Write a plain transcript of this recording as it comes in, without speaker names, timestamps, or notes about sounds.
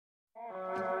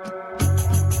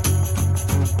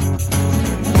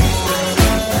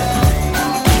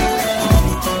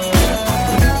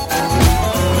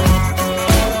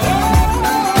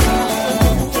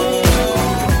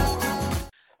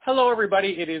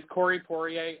everybody. It is Corey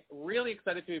Poirier. Really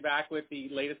excited to be back with the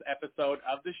latest episode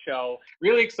of the show.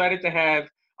 Really excited to have,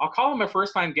 I'll call him a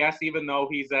first-time guest, even though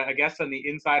he's a guest on the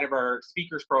inside of our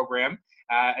speakers program,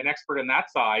 an expert on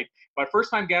that side. But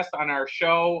first-time guest on our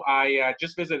show. I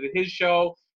just visited his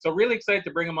show. So really excited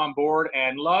to bring him on board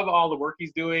and love all the work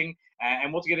he's doing.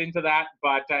 And we'll get into that.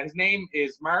 But his name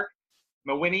is Mark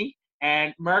Mawhinney.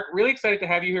 And Mark, really excited to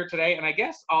have you here today. And I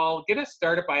guess I'll get us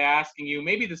started by asking you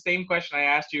maybe the same question I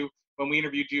asked you when we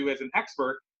interviewed you as an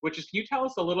expert, which is, can you tell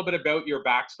us a little bit about your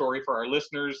backstory for our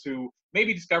listeners who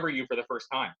maybe discover you for the first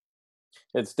time?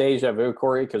 It's deja vu,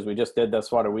 Corey, because we just did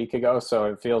this, a week ago, so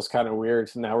it feels kind of weird.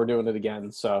 Now we're doing it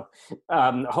again. So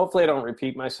hopefully I don't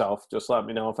repeat myself. Just let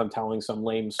me know if I'm telling some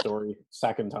lame story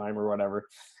second time or whatever.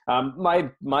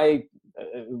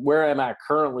 Where I'm at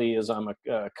currently is I'm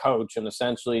a coach, and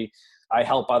essentially I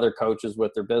help other coaches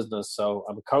with their business. So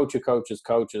I'm a coach who coaches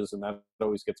coaches, and that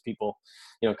always gets people,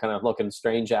 kind of looking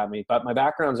strange at me. But my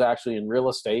background is actually in real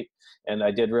estate, and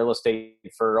I did real estate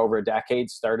for over a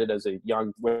decade. Started as a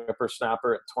young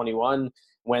whippersnapper at 21,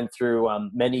 went through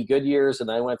many good years, and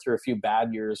then I went through a few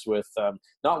bad years with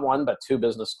not one but two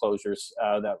business closures.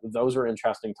 Those were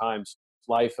interesting times.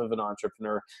 Life of an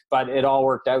entrepreneur, but it all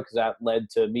worked out because that led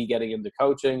to me getting into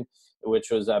coaching,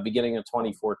 which was beginning of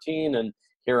 2014, and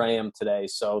here I am today.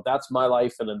 So that's my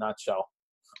life in a nutshell.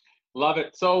 Love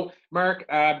it. So Mark,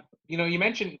 you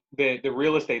mentioned the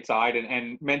real estate side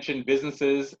and mentioned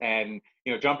businesses and,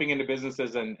 jumping into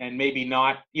businesses and maybe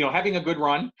not, having a good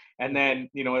run, and then,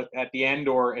 at the end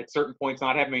or at certain points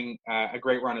not having a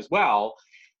great run as well.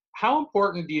 How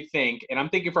important do you think, and I'm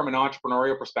thinking from an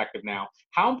entrepreneurial perspective now,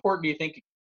 how important do you think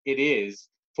it is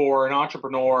for an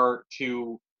entrepreneur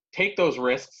to take those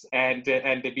risks and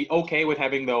to be okay with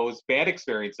having those bad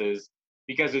experiences?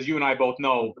 Because as you and I both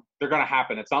know, they're going to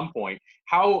happen at some point.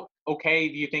 How okay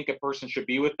do you think a person should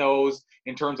be with those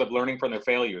in terms of learning from their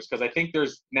failures? Because I think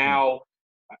there's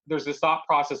this thought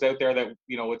process out there that,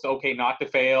 it's okay not to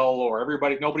fail, or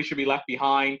nobody should be left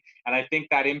behind. And I think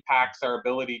that impacts our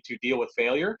ability to deal with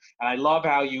failure. And I love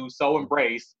how you so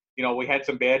embrace, we had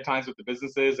some bad times with the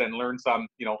businesses and learned some,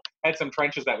 had some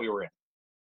trenches that we were in.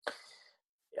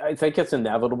 I think it's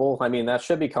inevitable. I mean, that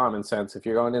should be common sense. If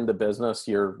you're going into business,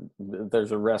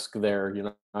 there's a risk there.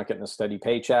 You're not getting a steady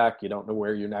paycheck. You don't know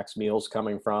where your next meal's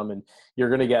coming from. And you're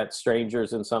going to get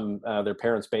strangers in their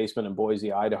parents' basement in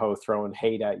Boise, Idaho, throwing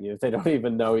hate at you. They don't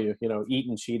even know you,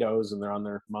 eating Cheetos, and they're on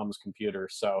their mom's computer.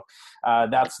 So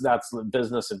that's the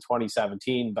business in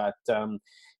 2017. But,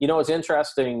 it's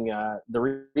interesting.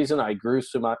 The reason I grew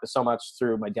so much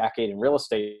through my decade in real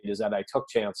estate is that I took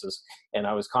chances, and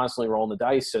I was constantly rolling the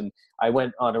dice. And I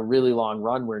went on a really long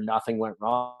run where nothing went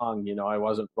wrong. I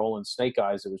wasn't rolling snake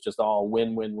eyes. It was just all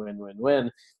win, win, win, win,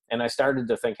 win. And I started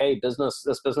to think, hey, this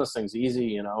business thing's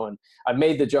easy, And I've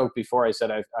made the joke before. I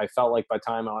said I felt like by the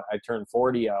time I turned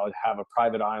 40, I would have a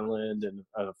private island and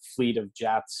a fleet of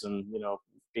jets and,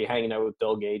 be hanging out with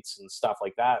Bill Gates and stuff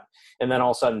like that. And then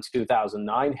all of a sudden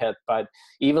 2009 hit. But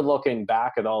even looking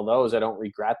back at all those, I don't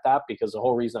regret that, because the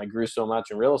whole reason I grew so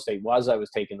much in real estate was I was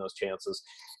taking those chances.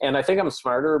 And I think I'm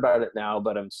smarter about it now,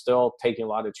 but I'm still taking a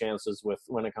lot of chances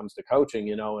when it comes to coaching,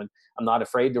 and I'm not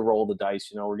afraid to roll the dice.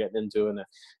 We're getting into and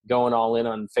going all in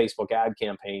on Facebook ad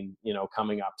campaign,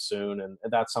 coming up soon. And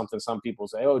that's something some people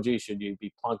say, oh, gee, should you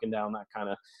be plunking down that kind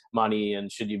of money?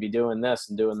 And should you be doing this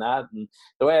and doing that? And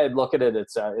the way I look at it,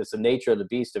 it's the nature of the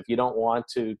beast. If you don't want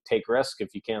to take risk, if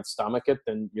you can't stomach it,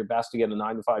 then you're best to get a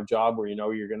 9-to-5 job where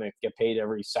you're going to get paid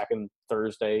every second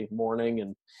Thursday morning,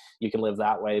 and you can live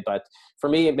that way. But for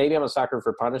me, maybe I'm a sucker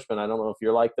for punishment. I don't know if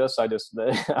you're like this. I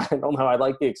don't know. I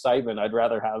like the excitement. I'd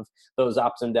rather have those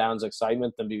ups and downs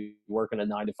excitement than be working a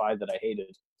 9-to-5 that I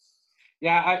hated.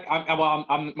 Yeah,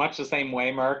 I'm much the same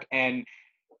way, Mark. And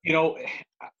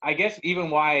I guess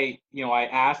even why I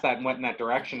asked that and went in that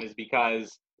direction is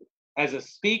because as a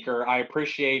speaker, I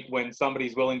appreciate when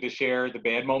somebody's willing to share the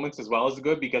bad moments as well as the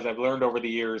good, because I've learned over the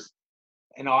years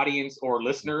an audience or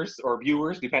listeners or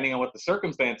viewers, depending on what the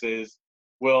circumstance is,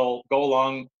 will go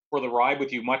along for the ride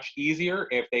with you much easier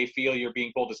if they feel you're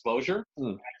being full disclosure.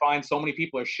 I find so many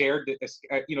people are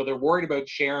they're worried about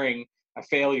sharing a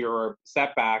failure or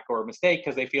setback or a mistake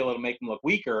because they feel it'll make them look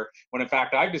weaker, when in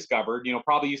fact I've discovered,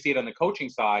 probably you see it on the coaching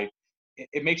side,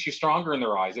 it makes you stronger in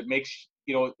their eyes. It makes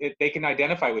they can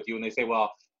identify with you, and they say,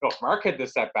 well, if Mark had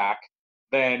this setback,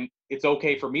 then it's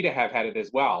okay for me to have had it as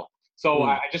well. So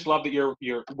I just love that you're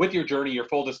with your journey, you're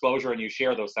full disclosure, and you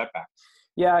share those setbacks.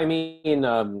 Yeah, I mean,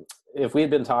 if we had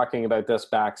been talking about this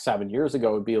back 7 years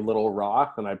ago, it would be a little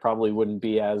raw, and I probably wouldn't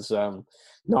be as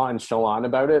nonchalant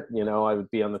about it. You know, I would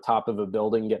be on the top of a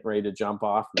building getting ready to jump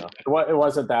off. No, it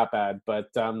wasn't that bad, but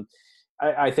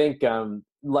I think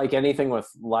like anything with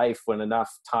life, when enough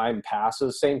time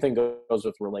passes, same thing goes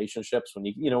with relationships.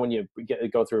 When when you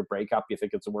go through a breakup, you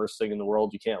think it's the worst thing in the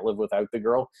world. You can't live without the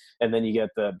girl. And then you get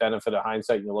the benefit of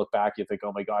hindsight and you look back, you think,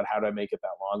 oh my God, how did I make it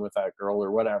that long with that girl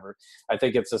or whatever? I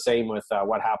think it's the same with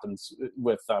what happens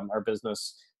with our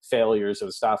business failures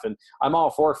and stuff. And I'm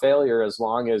all for failure as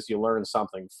long as you learn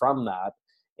something from that.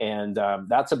 And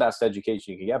that's the best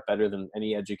education you can get, better than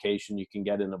any education you can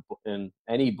get in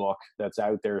any book that's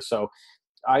out there. So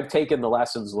I've taken the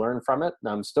lessons learned from it,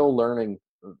 and I'm still learning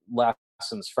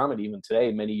lessons from it even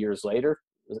today, many years later.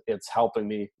 It's helping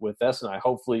me with this, and I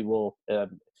hopefully will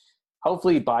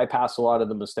hopefully bypass a lot of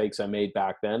the mistakes I made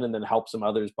back then, and then help some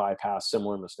others bypass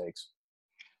similar mistakes.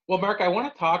 Well, Mark, I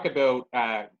want to talk about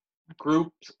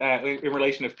groups in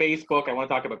relation to Facebook. I want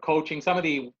to talk about coaching, some of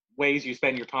the ways you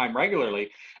spend your time regularly.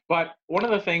 But one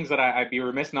of the things that I'd be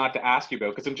remiss not to ask you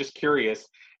about, because I'm just curious,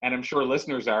 and I'm sure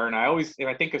listeners are, and I always, if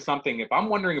I think of something, if I'm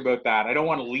wondering about that, I don't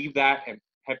want to leave that and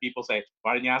have people say,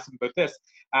 why didn't you ask them about this?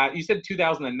 You said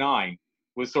 2009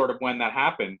 was sort of when that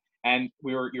happened, and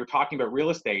you were talking about real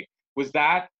estate. Was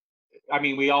that, I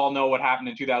mean, we all know what happened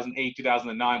in 2008,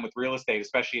 2009 with real estate,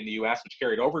 especially in the US, which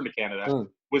carried over into Canada.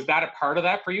 Was that a part of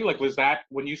that for you? Like, was that,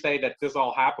 when you say that this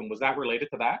all happened, was that related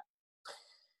to that?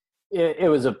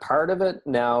 It was a part of it.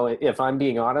 Now, if I'm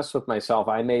being honest with myself,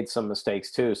 I made some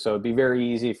mistakes too. So it'd be very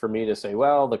easy for me to say,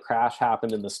 well, the crash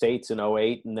happened in the States in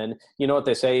 '08. And then, you know what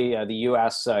they say, the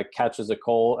US catches a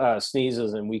cold,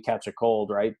 sneezes, and we catch a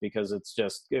cold, right? Because it's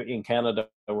just, in Canada,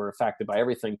 we're affected by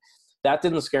everything. That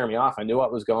didn't scare me off. I knew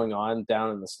what was going on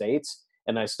down in the States.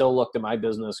 And I still looked at my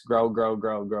business grow.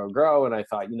 And I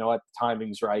thought, you know what, the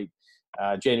timing's right.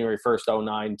 January 1st,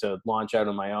 '09 to launch out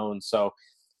on my own. So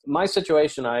my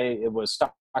situation, it was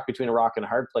stuck between a rock and a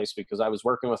hard place, because I was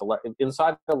working with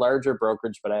inside a larger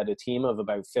brokerage, but I had a team of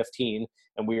about 15,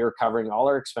 and we were covering all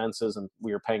our expenses, and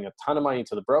we were paying a ton of money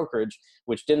to the brokerage,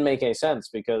 which didn't make any sense,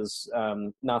 because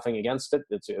nothing against it.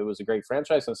 It was a great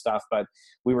franchise and stuff, but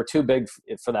we were too big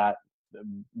for that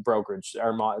brokerage,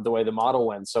 the way the model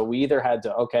went. So we either had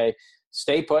to, okay,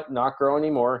 stay put, not grow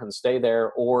anymore and stay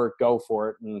there, or go for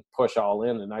it and push all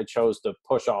in. And I chose to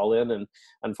push all in. And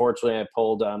unfortunately I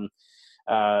pulled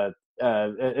Inanna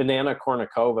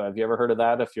Kournikova. Have you ever heard of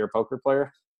that if you're a poker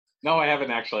player? No, I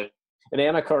haven't actually.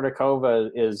 Inanna Kournikova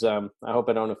is, I hope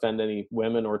I don't offend any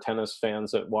women or tennis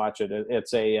fans that watch it.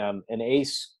 It's an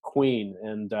ace queen.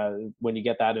 And when you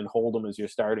get that in Hold'em as your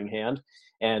starting hand,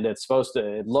 and it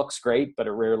looks great, but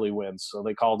it rarely wins. So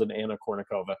they called it Inanna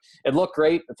Kournikova. It looked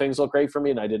great. Things looked great for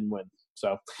me, and I didn't win.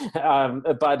 So, yeah,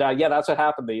 that's what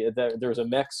happened. There's a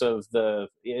mix of the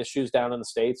issues down in the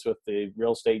States with the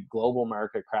real estate global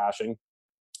market crashing.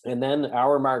 And then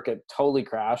our market totally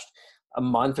crashed a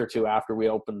month or two after we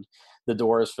opened the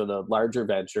doors for the larger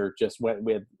venture.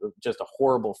 We had just a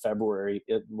horrible February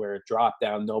where it dropped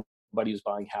down. Nobody was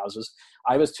buying houses.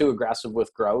 I was too aggressive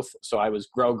with growth. So I was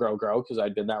grow, because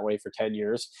I'd been that way for 10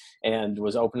 years and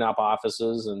was opening up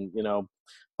offices and,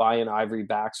 buying ivory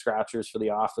back scratchers for the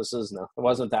offices. No, it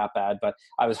wasn't that bad, but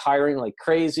I was hiring like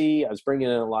crazy. I was bringing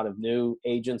in a lot of new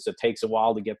agents. It takes a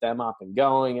while to get them up and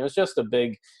going. It was just a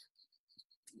big,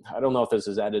 I don't know if this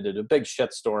is edited, a big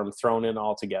shitstorm thrown in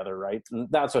all together, right? And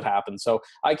that's what happened. So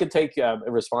I could take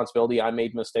responsibility. I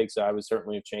made mistakes that I would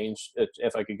certainly have changed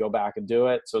if I could go back and do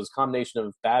it. So it's a combination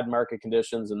of bad market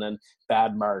conditions and then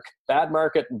bad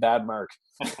market and bad mark.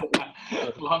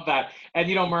 Love that.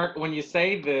 And Mark, when you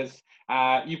say this,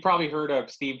 you probably heard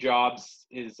of Steve Jobs'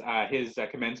 his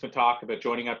commencement talk about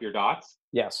joining up your dots.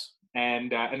 Yes.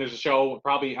 And there's a show,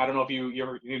 probably, I don't know if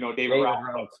you know David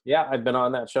Ralph. Yeah, I've been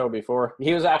on that show before.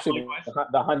 He was actually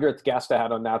the 100th guest I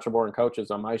had on Natural Born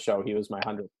Coaches on my show. He was my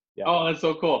 100th. Yeah. Oh, that's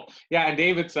so cool. Yeah, and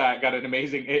David's got an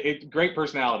amazing, great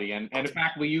personality. And in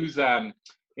fact, we use in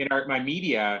my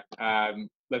media,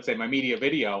 let's say my media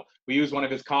video, we use one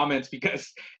of his comments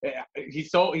because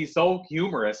he's so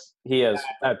humorous. He is,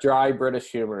 that dry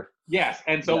British humor. Yes,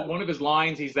 and so one of his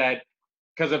lines, he said,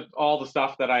 because of all the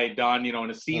stuff that I had done,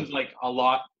 and it seems like a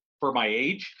lot for my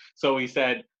age. So he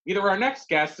said, either our next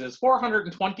guest is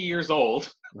 420 years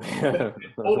old,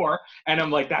 or, and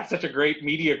I'm like, that's such a great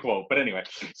media quote. But anyway,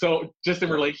 so just in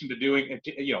relation to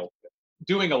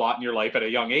doing a lot in your life at a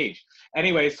young age.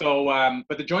 Anyway, so,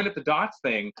 but the join at the dots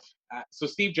thing, so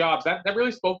Steve Jobs, that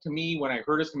really spoke to me when I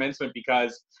heard his commencement,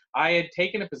 because I had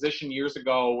taken a position years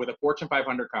ago with a Fortune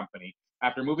 500 company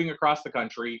after moving across the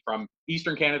country from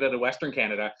Eastern Canada to Western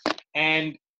Canada.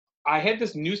 And I had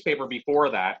this newspaper before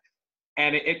that,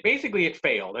 and it basically it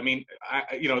failed. I mean,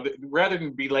 rather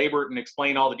than belabor it and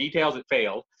explain all the details, it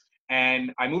failed.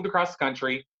 And I moved across the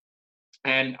country,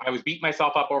 and I was beating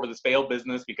myself up over this failed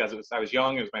business because I was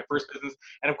young. It was my first business,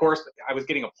 and of course, I was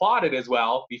getting applauded as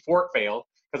well before it failed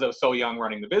because I was so young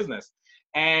running the business.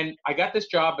 And I got this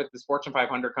job at this Fortune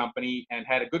 500 company and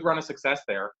had a good run of success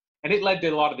there, and it led to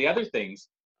a lot of the other things.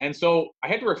 And so I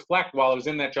had to reflect while I was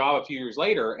in that job a few years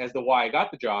later as to why I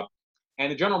got the job.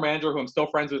 And the general manager, who I'm still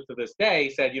friends with to this day,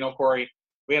 said, Corey,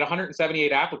 we had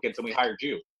 178 applicants and we hired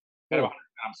you.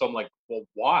 So I'm like, well,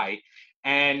 why?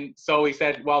 And so he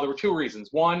said, well, there were two reasons.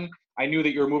 One, I knew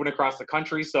that you were moving across the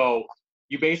country, so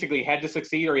you basically had to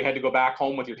succeed or you had to go back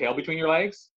home with your tail between your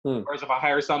legs. Whereas if I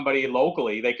hire somebody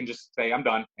locally, they can just say, I'm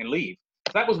done and leave.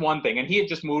 So that was one thing. And he had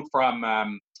just moved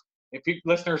from,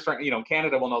 listeners from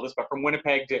Canada will know this, but from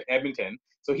Winnipeg to Edmonton.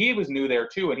 So he was new there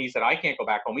too. And he said, I can't go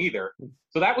back home either.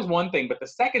 So that was one thing. But the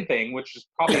second thing, which is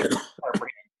probably for him,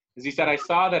 is he said, I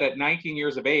saw that at 19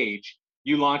 years of age,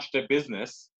 you launched a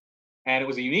business. And it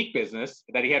was a unique business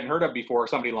that he hadn't heard of before,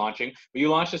 somebody launching. But you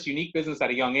launched this unique business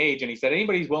at a young age. And he said,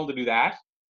 anybody who's willing to do that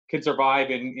can survive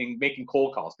in making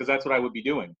cold calls, because that's what I would be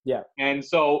doing. Yeah. And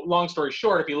so long story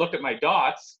short, if you looked at my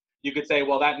dots, you could say,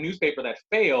 well, that newspaper that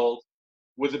failed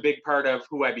was a big part of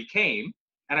who I became.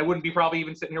 And I wouldn't be probably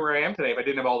even sitting here where I am today if I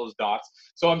didn't have all those dots.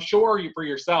 So I'm sure for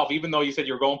yourself, even though you said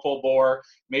you're going full bore,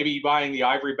 maybe buying the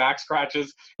ivory back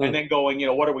scratches and then going,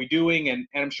 what are we doing? And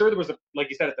I'm sure there was, like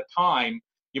you said at the time,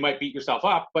 you might beat yourself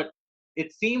up, but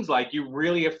it seems like you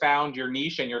really have found your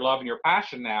niche and your love and your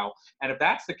passion now. And if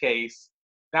that's the case,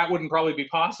 that wouldn't probably be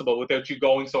possible without you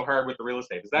going so hard with the real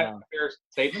estate. Is that a fair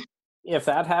statement? If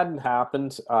that hadn't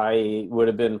happened, I would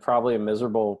have been probably a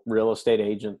miserable real estate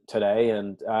agent today.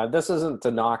 And this isn't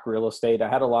to knock real estate. I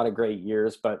had a lot of great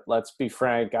years, but let's be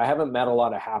frank, I haven't met a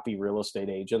lot of happy real estate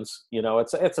agents.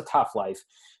 It's a tough life.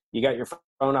 You got your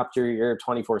phone up to your ear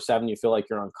 24/7. You feel like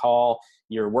you're on call.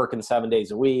 You're working 7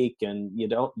 days a week, and you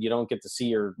don't get to see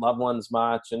your loved ones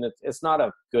much. And it's not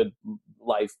a good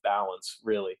life balance,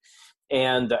 really,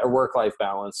 and a work-life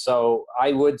balance. So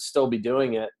I would still be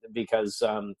doing it because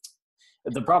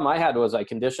the problem I had was I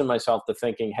conditioned myself to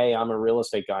thinking, hey, I'm a real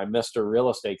estate guy, Mr. Real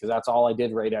Estate, because that's all I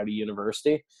did right out of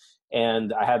university.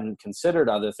 And I hadn't considered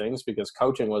other things because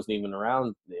coaching wasn't even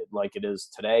around like it is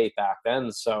today back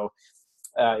then. So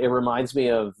it reminds me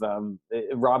of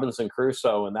Robinson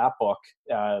Crusoe in that book.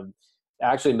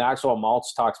 Actually, Maxwell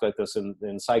Maltz talks about this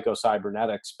in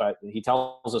Psycho-Cybernetics, but he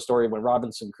tells a story when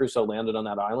Robinson Crusoe landed on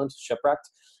that island,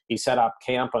 shipwrecked. He set up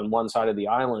camp on one side of the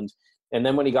island. And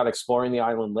then when he got exploring the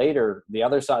island later, the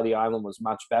other side of the island was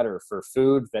much better for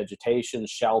food, vegetation,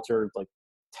 shelter, like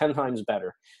 10 times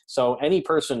better. So any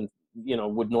person,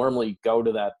 would normally go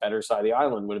to that better side of the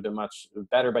island would have been much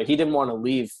better, but he didn't want to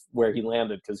leave where he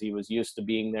landed because he was used to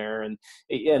being there. And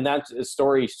that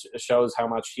story shows how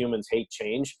much humans hate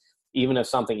change. Even if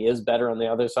something is better on the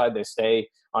other side, they stay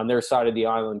on their side of the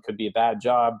island. Could be a bad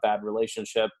job, bad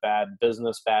relationship, bad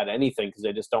business, bad anything, because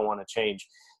they just don't want to change.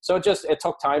 So it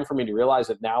took time for me to realize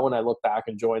it. Now when I look back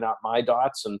and join up my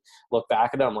dots and look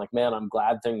back at it, I'm like, man, I'm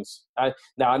glad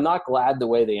now I'm not glad the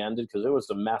way they ended because it was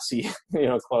a messy,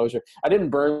 closure. I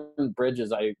didn't burn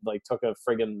bridges. I took a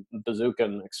friggin' bazooka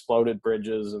and exploded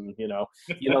bridges and,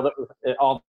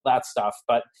 all that stuff.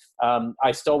 But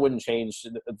I still wouldn't change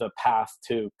the path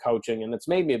to coaching. And it's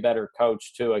made me a better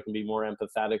coach too. I can be more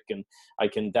empathetic and I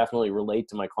can definitely relate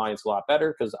to my clients a lot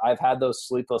better because I've had those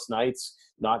sleepless nights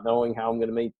not knowing how I'm going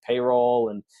to make payroll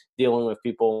and dealing with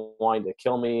people wanting to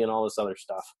kill me and all this other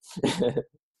stuff.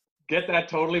 Get that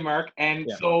totally, Mark. And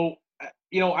so,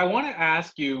 I want to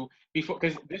ask you before,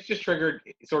 because this just triggered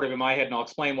sort of in my head, and I'll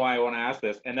explain why I want to ask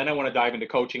this. And then I want to dive into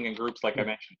coaching and groups like I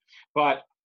mentioned. But,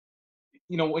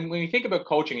 when you think about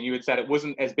coaching, and you had said it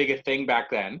wasn't as big a thing back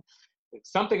then,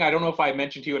 something I don't know if I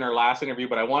mentioned to you in our last interview,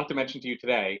 but I want to mention to you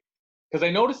today, because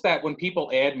I noticed that when people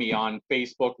add me on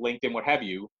Facebook, LinkedIn, what have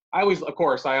you, I always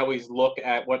look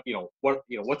at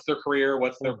what's their career,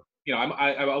 what's their,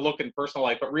 I look in personal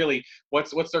life, but really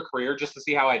what's their career just to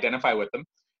see how I identify with them.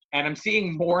 And I'm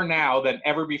seeing more now than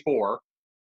ever before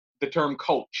the term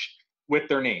coach with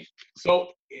their name.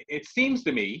 So it seems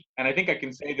to me, and I think I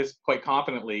can say this quite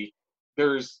confidently,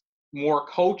 there's more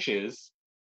coaches.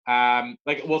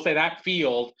 We'll say that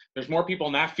field, there's more people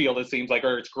in that field, it seems like,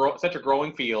 or it's such a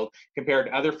growing field compared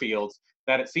to other fields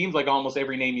that it seems like almost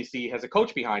every name you see has a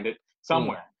coach behind it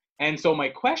somewhere. And so my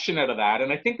question out of that,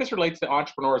 and I think this relates to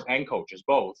entrepreneurs and coaches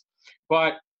both,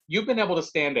 but you've been able to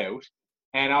stand out,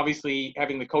 and obviously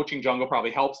having the coaching jungle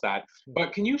probably helps that.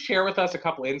 But can you share with us a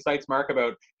couple insights, Mark,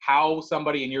 about how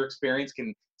somebody in your experience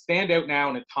can stand out now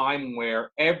in a time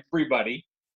where everybody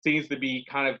seems to be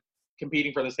kind of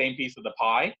competing for the same piece of the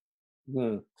pie?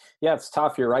 Hmm. Yeah, it's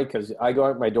tough. You're right, because I go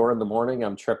out my door in the morning,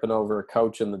 I'm tripping over a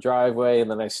coach in the driveway, and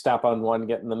then I step on one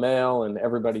getting the mail, and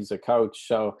everybody's a coach.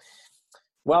 So,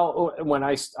 well,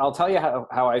 I'll tell you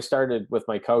how I started with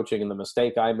my coaching and the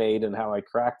mistake I made and how I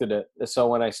corrected it. So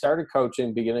when I started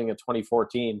coaching beginning of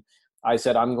 2014, I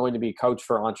said, I'm going to be a coach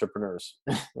for entrepreneurs,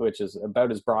 which is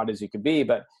about as broad as you could be.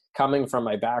 But coming from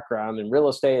my background in real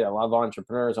estate, I love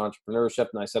entrepreneurs, entrepreneurship.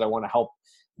 And I said, I want to help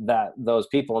those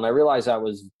people. And I realized that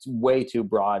was way too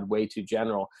broad, way too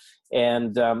general.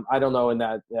 And I don't know, in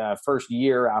that first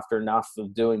year after enough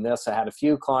of doing this, I had a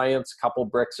few clients, a couple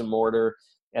bricks and mortar,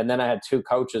 and then I had two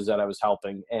coaches that I was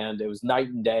helping, and it was night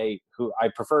and day. Who I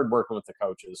preferred working with the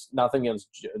coaches. Nothing against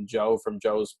Joe from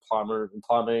Joe's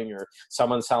Plumbing, or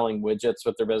someone selling widgets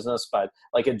with their business, but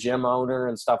like a gym owner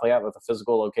and stuff like that with a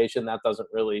physical location, that doesn't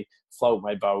really float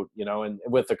my boat, you know. And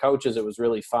with the coaches, it was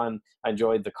really fun. I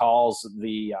enjoyed the calls,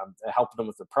 the helping them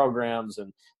with the programs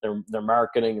and their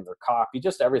marketing and their copy,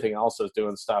 just everything else I was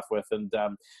doing stuff with. And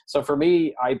so for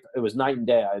me, it was night and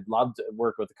day. I'd love to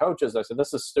work with the coaches. I said,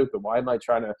 this is stupid. Why am I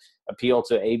trying to appeal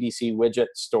to ABC widget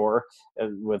store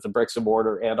with the bricks and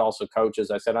mortar and also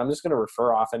coaches? I said, I'm just going to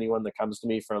refer off anyone that comes to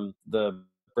me from the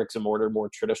bricks and mortar, more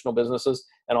traditional businesses,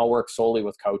 and I'll work solely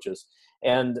with coaches.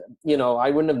 And, you know,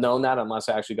 I wouldn't have known that unless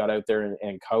I actually got out there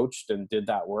and coached and did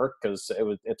that work, because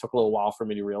it took a little while for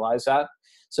me to realize that.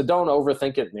 So don't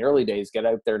overthink it in the early days. Get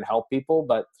out there and help people.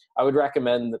 But I would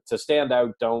recommend to stand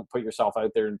out. Don't put yourself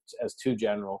out there as too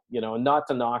general, you know, and not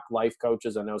to knock life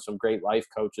coaches. I know some great life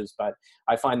coaches, but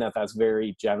I find that that's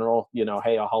very general. You know,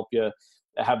 hey, I'll help you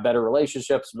have better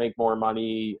relationships, make more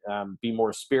money, be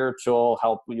more spiritual,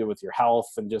 help you with your health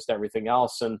and just everything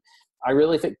else. And I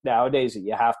really think nowadays that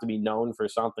you have to be known for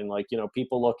something. Like, you know,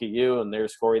 people look at you and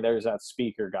there's Corey, there's that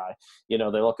speaker guy. You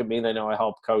know, they look at me and they know I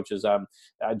help coaches.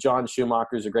 John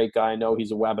Schumacher is a great guy. I know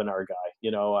he's a webinar guy. You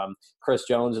know, Chris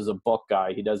Jones is a book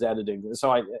guy. He does editing.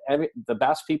 So the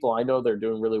best people I know they're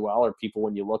doing really well are people,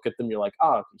 when you look at them, you're like,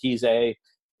 oh, he's a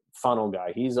funnel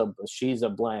guy. She's a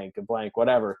blank,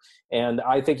 whatever. And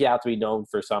I think you have to be known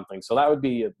for something. So that would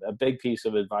be a big piece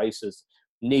of advice, is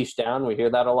niche down. We hear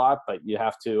that a lot, but you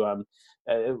have to,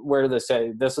 where do they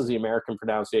say, this is the American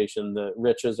pronunciation, the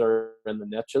riches are in the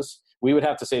niches. We would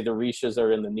have to say the riches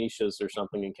are in the niches or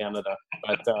something in Canada,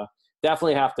 but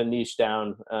definitely have to niche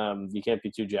down. You can't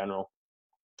be too general.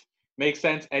 Makes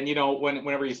sense. And, you know,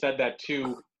 whenever you said that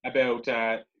too, about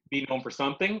be known for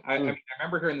something. I mean, I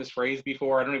remember hearing this phrase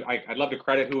before. I don't know. I'd love to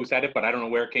credit who said it, but I don't know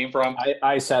where it came from.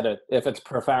 I said it. If it's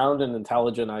profound and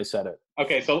intelligent, I said it.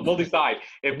 Okay, so we'll decide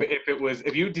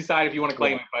if you decide if you want to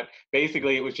claim it. But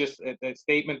basically, it was just a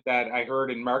statement that I heard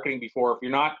in marketing before. If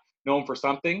you're not known for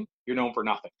something, you're known for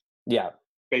nothing. Yeah.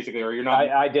 Basically, or you're not.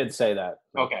 I did say that.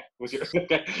 Okay. Was your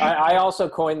okay. I also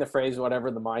coined the phrase,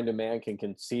 whatever the mind of man can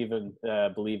conceive and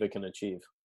believe it can achieve.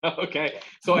 Okay.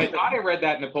 So I thought I read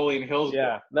that Napoleon Hill's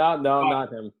book. No,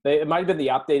 not him. It might have been the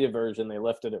updated version. They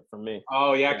lifted it from me.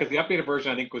 Oh, yeah, because the updated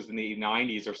version, I think, was in the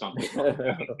 90s or something.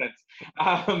 That makes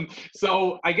sense.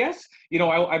 So I guess, you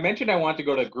know, I mentioned I want to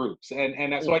go to groups. And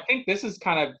so I think this is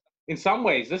kind of, in some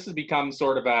ways, this has become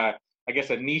sort of a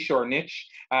niche or niche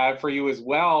for you as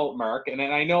well, Mark. And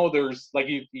I know there's, like,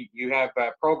 you have a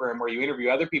program where you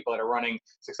interview other people that are running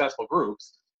successful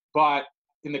groups. But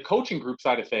in the coaching group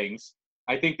side of things,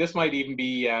 I think this might even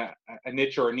be a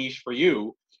niche or a niche for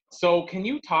you. So can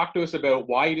you talk to us about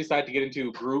why you decided to get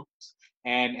into groups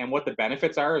and what the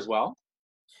benefits are as well?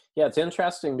 Yeah, it's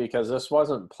interesting because this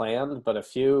wasn't planned, but a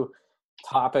few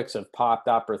topics have popped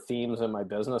up, or themes in my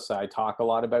business that I talk a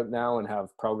lot about now and have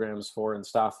programs for and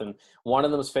stuff. And one of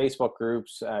them is Facebook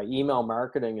groups. Email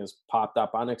marketing has popped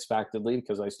up unexpectedly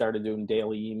because I started doing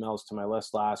daily emails to my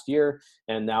list last year.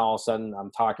 And now all of a sudden I'm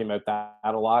talking about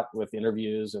that a lot with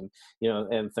interviews and, you know,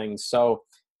 and things. So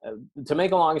to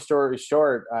make a long story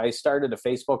short, I started a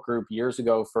Facebook group years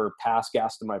ago for past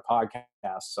guests in my podcast.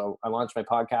 So I launched my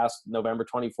podcast November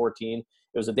 2014.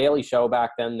 It was a daily show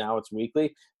back then. Now it's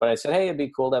weekly. But I said, hey, it'd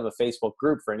be cool to have a Facebook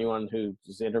group for anyone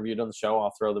who's interviewed on the show.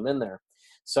 I'll throw them in there.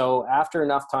 So after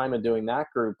enough time of doing that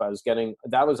group,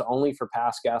 that was only for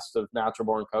past guests of Natural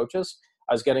Born Coaches.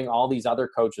 I was getting all these other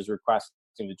coaches requests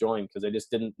to join because they just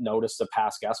didn't notice the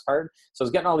past guest part. So I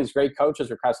was getting all these great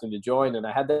coaches requesting to join, and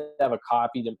I had to have a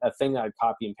thing that I'd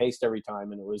copy and paste every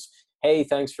time. And it was, hey,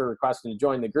 thanks for requesting to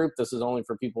join the group. This is only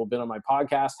for people who've been on my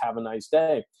podcast. Have a nice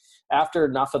day. After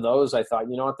enough of those, I thought,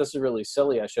 you know what, this is really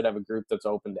silly. I should have a group that's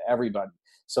open to everybody.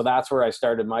 So that's where I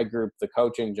started my group, The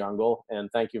Coaching Jungle. And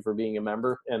thank you for being a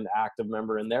member, an active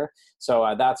member in there.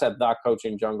 So that's at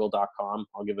thecoachingjungle.com.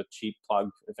 I'll give a cheap plug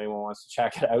if anyone wants to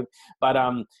check it out. But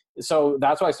so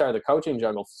that's why I started The Coaching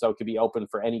Jungle, so it could be open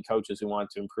for any coaches who want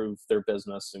to improve their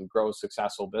business and grow a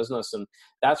successful business. And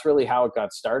that's really how it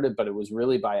got started. But it was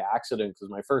really by accident, because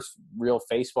my first real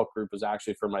Facebook group was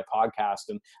actually for my podcast.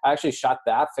 And I actually shut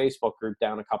that Facebook group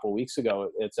down a couple of weeks ago.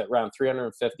 It's at around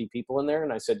 350 people in there.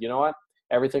 And I said, you know what?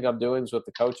 Everything I'm doing is with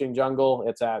The Coaching Jungle.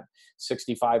 It's at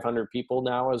 6,500 people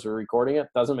now as we're recording it.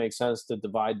 Doesn't make sense to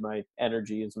divide my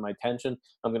energy and my attention.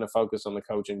 I'm going to focus on The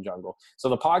Coaching Jungle. So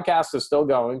the podcast is still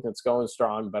going. It's going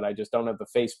strong, but I just don't have the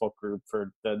Facebook group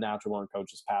for the Natural Born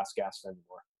Coaches past guests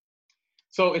anymore.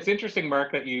 So it's interesting,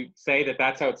 Mark, that you say that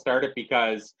that's how it started,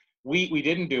 because we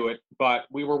didn't do it, but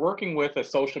we were working with a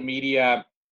social media.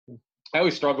 I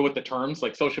always struggle with the terms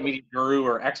like social media guru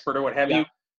or expert or what have you.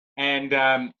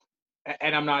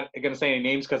 And I'm not going to say any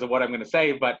names because of what I'm going to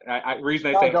say, but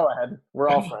reason I say, go ahead. We're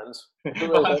all friends. Who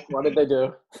is it? What did they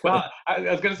do? Well, I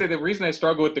was going to say the reason I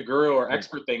struggle with the guru or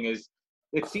expert thing is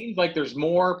it seems like there's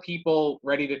more people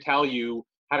ready to tell you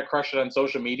how to crush it on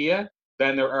social media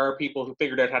than there are people who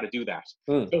figured out how to do that.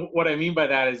 So what I mean by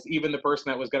that is even the person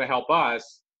that was going to help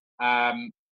us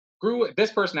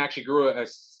this person actually grew a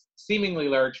seemingly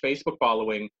large Facebook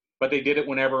following, but they did it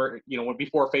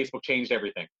before Facebook changed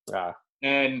everything.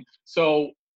 And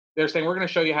so they're saying, we're going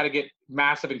to show you how to get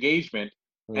massive engagement.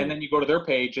 And then you go to their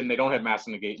page and they don't have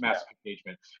massive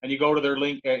engagement. And you go to their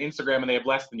link, Instagram, and they have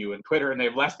less than you, and Twitter, and they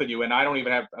have less than you. And I don't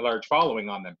even have a large following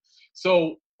on them.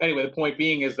 So anyway, the point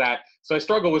being is that, so I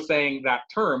struggle with saying that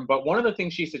term, but one of the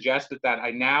things she suggested that I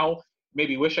now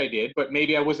maybe wish I did, but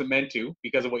maybe I wasn't meant to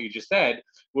because of what you just said,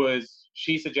 was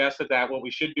she suggested that what we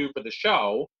should do for the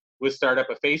show was start up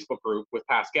a Facebook group with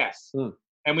past guests.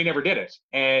 And we never did it.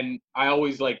 And I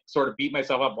always sort of beat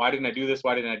myself up. Why didn't I do this?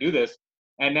 Why didn't I do this?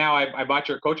 And now I bought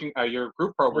your your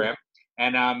group program,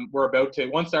 and we're about to,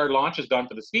 once our launch is done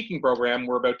for the speaking program,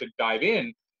 we're about to dive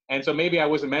in. And so maybe I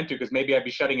wasn't meant to, because maybe I'd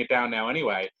be shutting it down now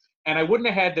anyway. And I wouldn't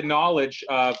have had the knowledge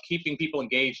of keeping people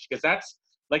engaged, because that's,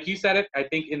 like you said it, I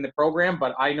think in the program,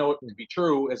 but I know it to be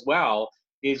true as well,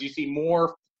 is you see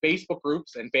more Facebook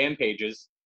groups and fan pages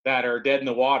that are dead in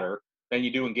the water than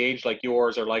you do engaged like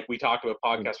yours, or like we talked about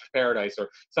Podcast for Paradise, or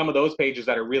some of those pages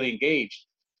that are really engaged.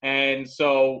 And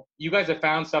so you guys have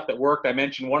found stuff that worked. I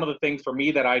mentioned one of the things for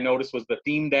me that I noticed was the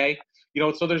theme day.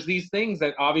 So there's these things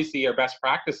that obviously are best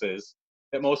practices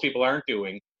that most people aren't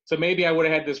doing. So maybe I would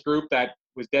have had this group that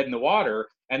was dead in the water,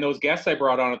 and those guests I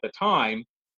brought on at the time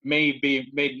may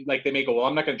go, well,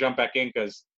 I'm not going to jump back in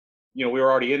because, we were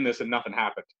already in this and nothing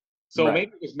happened. So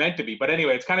maybe it was meant to be. But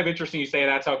anyway, it's kind of interesting you say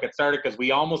that's how it got started, because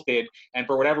we almost did. And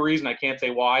for whatever reason, I can't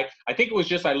say why. I think it was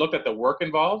just I looked at the work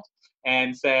involved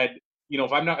and said,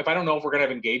 if I don't know if we're going to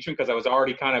have engagement, because I was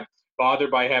already kind of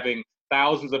bothered by having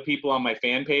thousands of people on my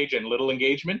fan page and little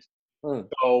engagement.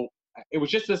 So it was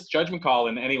just this judgment call.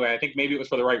 And anyway, I think maybe it was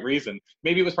for the right reason.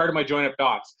 Maybe it was part of my join up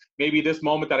dots. Maybe this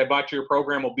moment that I bought your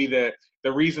program will be the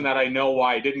reason that I know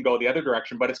why I didn't go the other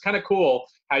direction. But it's kind of cool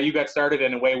how you got started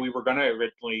in a way we were going to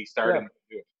originally start. And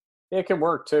do it. It can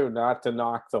work too, not to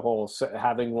knock the whole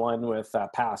having one with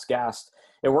past guests.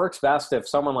 It works best if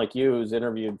someone like you who's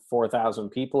interviewed 4,000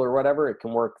 people or whatever, it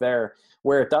can work there.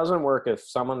 Where it doesn't work, if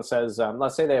someone says,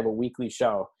 let's say they have a weekly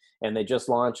show and they just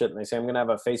launch it and they say, I'm going to have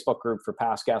a Facebook group for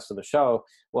past guests of the show.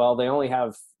 Well, they only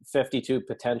have 52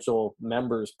 potential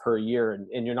members per year,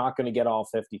 and you're not going to get all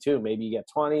 52. Maybe you get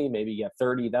 20, maybe you get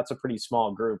 30. That's a pretty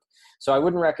small group. So I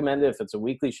wouldn't recommend it if it's a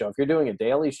weekly show. If you're doing a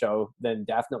daily show, then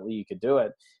definitely you could do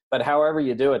it. But however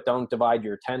you do it, don't divide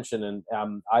your attention.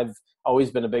 And I've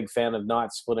always been a big fan of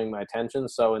not splitting my attention.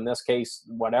 So in this case,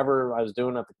 whatever I was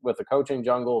doing with the Coaching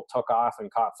Jungle took off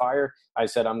and caught fire. I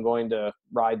said, I'm going to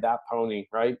ride that pony,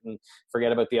 right? And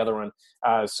forget about the other one.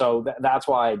 So that's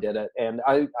why I did it. And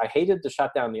I hated to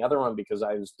shut down the other one because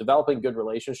I was developing good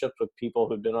relationships with people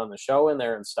who'd been on the show in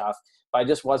there and stuff, but I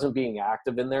just wasn't being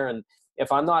active in there. And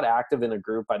if I'm not active in a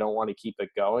group, I don't want to keep it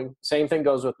going. Same thing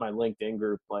goes with my LinkedIn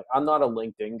group. Like, I'm not a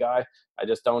LinkedIn guy. I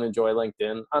just don't enjoy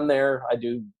LinkedIn. I'm there. I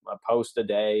do a post a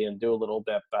day and do a little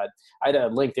bit, but I had a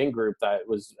LinkedIn group that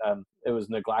was it was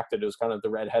neglected. It was kind of the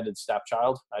redheaded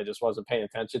stepchild. I just wasn't paying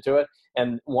attention to it.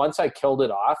 And once I killed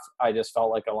it off, I just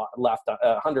felt like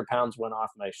 100 pounds went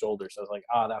off my shoulders. I was like,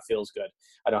 that feels good.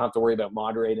 I don't have to worry about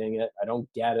moderating it. I don't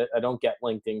get it. I don't get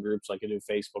LinkedIn groups like I do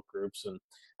Facebook groups, and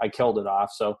I killed it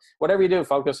off. So whatever you do,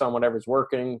 focus on whatever's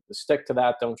working, stick to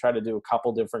that. Don't try to do a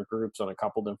couple different groups on a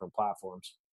couple different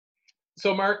platforms.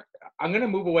 So, Mark, I'm going to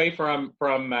move away from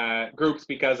groups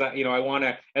because I want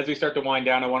to, as we start to wind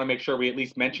down, I want to make sure we at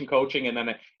least mention coaching, and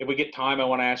then if we get time, I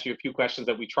want to ask you a few questions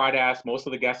that we try to ask most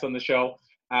of the guests on the show.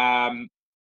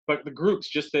 But the groups,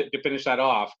 just to finish that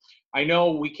off, I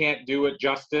know we can't do it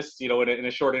justice, in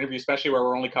a short interview, especially where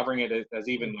we're only covering it as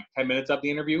even 10 minutes of the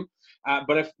interview.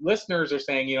 But if listeners are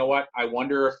saying, you know what, I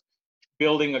wonder if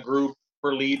building a group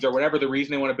for leads or whatever the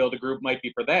reason they want to build a group might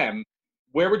be for them,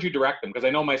 where would you direct them? Because I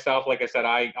know myself, like I said,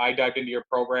 I dived into your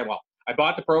program. Well, I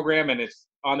bought the program and it's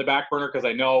on the back burner because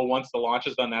I know once the launch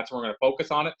is done, that's when we're going to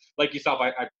focus on it. Like yourself,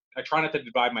 I try not to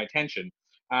divide my attention.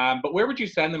 But where would you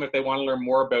send them if they want to learn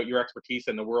more about your expertise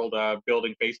in the world of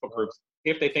building Facebook groups,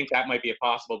 if they think that might be a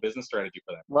possible business strategy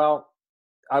for them? Well,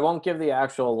 I won't give the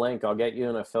actual link. I'll get you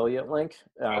an affiliate link.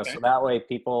 Okay. So that way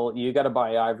you got to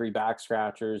buy Ivory back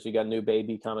scratchers. You got a new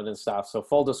baby coming and stuff. So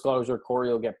full disclosure, Corey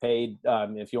will get paid.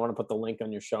 If you want to put the link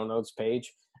on your show notes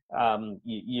page,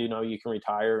 you can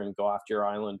retire and go off to your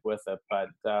island with it. But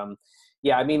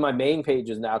my main page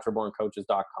is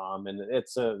naturalborncoaches.com, and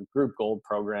it's a group gold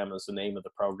program is the name of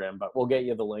the program, but we'll get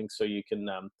you the link so you can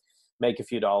make a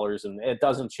few dollars, and it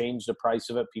doesn't change the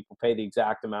price of it. People pay the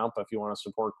exact amount, but if you want to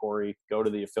support Corey, go to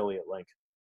the affiliate link.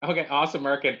 Okay, awesome,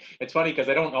 Mark. And it's funny because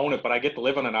I don't own it, but I get to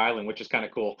live on an island, which is kind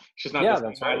of cool. It's just not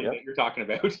the same island that you're talking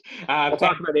about. We'll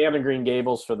talk about Anne of Green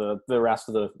Gables for the rest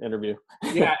of the interview.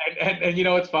 Yeah, and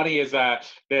what's funny is as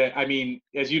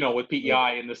you know, with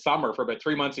PEI in the summer for about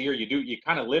 3 months a year, you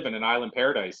kind of live in an island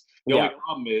paradise. The only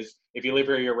problem is if you live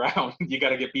here year round, you got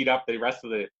to get beat up the rest of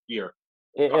the year.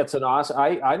 It's an awesome.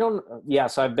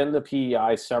 I've been to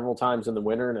PEI several times in the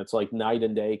winter, and it's like night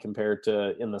and day compared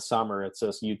to in the summer. It's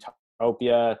this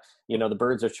utopia. The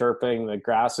birds are chirping, the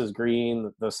grass is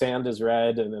green, the sand is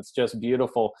red, and it's just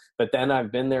beautiful. But then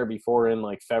I've been there before in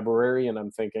like February, and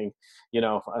I'm thinking,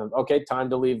 okay, time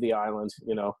to leave the island.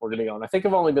 We're gonna go. And I think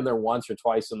I've only been there once or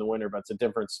twice in the winter, but it's a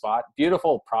different spot.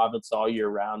 Beautiful province all year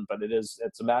round, but it's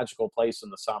a magical place in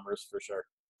the summers for sure.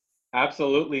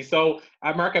 Absolutely. So,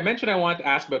 Mark, I mentioned I wanted to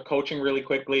ask about coaching really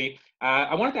quickly.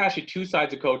 I wanted to ask you two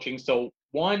sides of coaching. So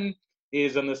one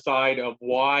is on the side of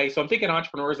why. So I'm thinking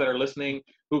entrepreneurs that are listening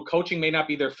who coaching may not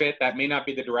be their fit, that may not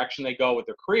be the direction they go with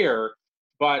their career,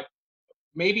 but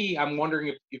maybe I'm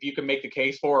wondering if you can make the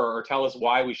case for or tell us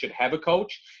why we should have a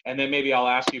coach. And then maybe I'll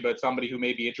ask you about somebody who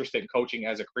may be interested in coaching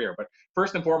as a career. But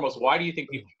first and foremost, why do you think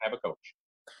people should have a coach?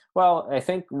 Well, I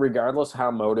think regardless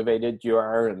how motivated you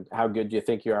are and how good you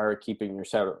think you are at keeping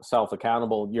yourself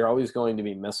accountable, you're always going to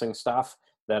be missing stuff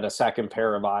that a second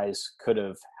pair of eyes could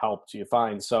have helped you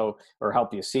find or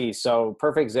help you see. So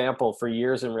perfect example, for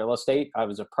years in real estate, I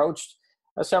was approached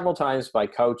several times by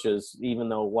coaches, even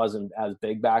though it wasn't as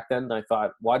big back then. And I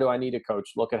thought, why do I need a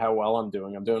coach? Look at how well I'm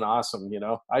doing. I'm doing awesome.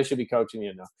 I should be coaching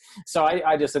you now. So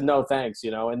I just said, no, thanks.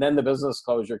 And then the business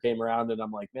closure came around and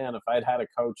I'm like, man, if I'd had a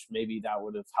coach, maybe that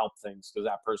would have helped things because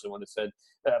that person would have said,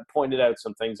 pointed out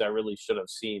some things I really should have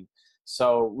seen.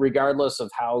 So regardless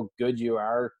of how good you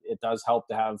are, it does help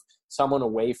to have someone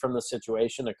away from the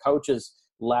situation. A coach is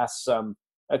less,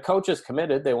 a coach is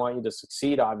committed. They want you to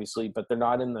succeed, obviously, but they're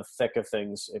not in the thick of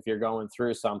things if you're going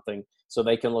through something, so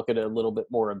they can look at it a little bit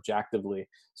more objectively.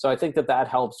 So I think that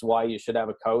helps why you should have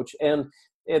a coach. And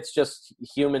it's just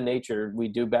human nature. We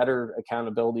do better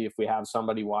accountability if we have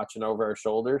somebody watching over our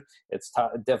shoulder. It's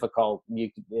difficult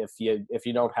if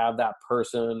you don't have that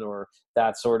person or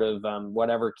that sort of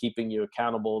whatever keeping you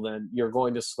accountable, then you're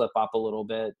going to slip up a little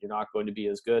bit. You're not going to be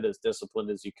as good, as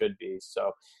disciplined as you could be.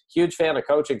 So huge fan of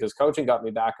coaching because coaching got me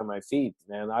back on my feet,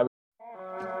 man.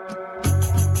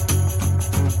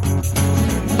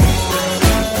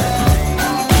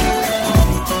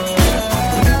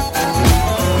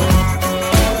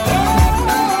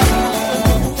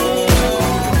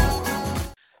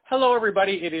 Hello,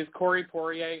 everybody. It is Corey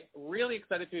Poirier. Really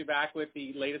excited to be back with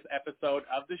the latest episode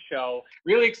of the show.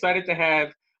 Really excited to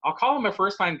have, I'll call him a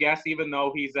first-time guest, even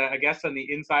though he's a guest on the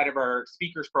inside of our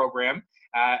speakers program,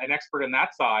 an expert on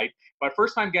that side. But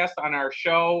first-time guest on our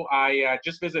show. I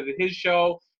just visited his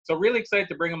show. So really excited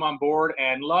to bring him on board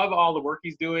and love all the work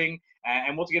he's doing.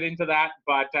 And we'll get into that.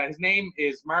 But his name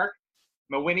is Mark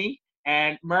Mawhinney.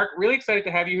 And Mark, really excited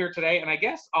to have you here today. And I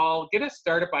guess I'll get us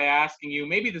started by asking you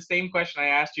maybe the same question I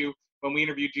asked you when we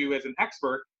interviewed you as an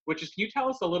expert. which is, can you tell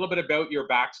us a little bit about your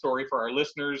backstory for our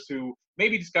listeners who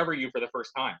maybe discover you for the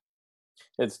first time?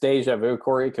 It's deja vu,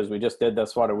 Corey, because we just did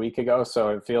this a week ago, so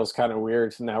it feels kind of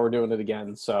weird. Now we're doing it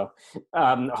again. So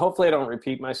hopefully I don't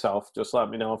repeat myself. Just let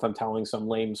me know if I'm telling some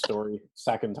lame story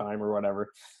second time or whatever.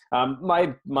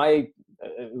 My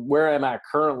where I'm at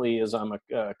currently is I'm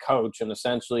a coach, and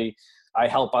essentially I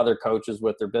help other coaches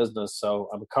with their business. So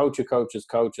I'm a coach who coaches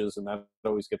coaches, and that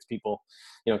always gets people,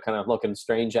 kind of looking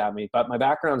strange at me. But my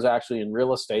background's actually in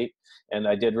real estate, and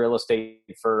I did real estate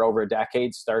for over a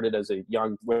decade. Started as a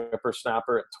young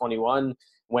whippersnapper at 21,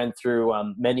 went through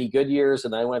many good years,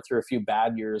 and I went through a few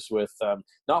bad years with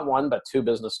not one but two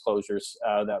business closures.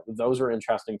 Those were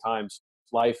interesting times.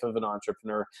 Life of an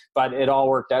entrepreneur, but it all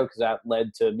worked out because that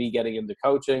led to me getting into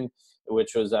coaching,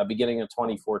 which was beginning of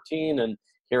 2014, and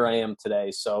here I am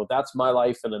today. So that's my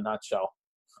life in a nutshell.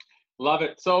 Love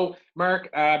it. So, Mark,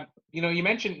 you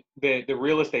mentioned the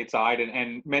real estate side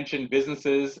and mentioned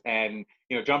businesses and,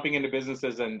 jumping into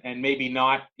businesses and maybe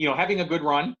not, having a good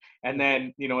run. And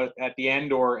then, at the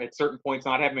end or at certain points,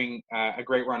 not having a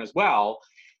great run as well.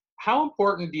 How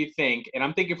important do you think, and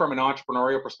I'm thinking from an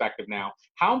entrepreneurial perspective now,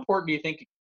 how important do you think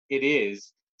it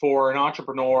is for an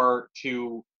entrepreneur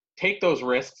to take those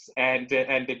risks and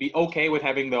to be okay with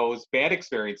having those bad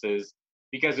experiences?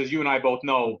 Because as you and I both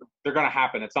know, they're going to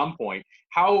happen at some point.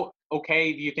 How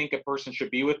okay do you think a person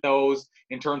should be with those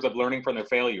in terms of learning from their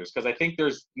failures? Because I think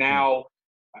there's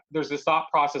this thought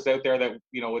process out there that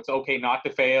it's okay not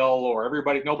to fail, or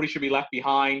nobody should be left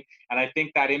behind, and I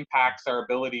think that impacts our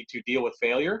ability to deal with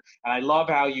failure. And I love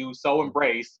how you so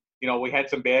embrace, we had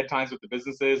some bad times with the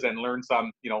businesses and learned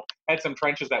some, had some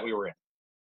trenches that we were in.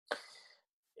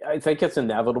 I think it's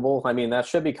inevitable. I mean, that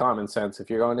should be common sense.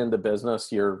 If you're going into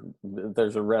business,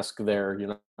 there's a risk there.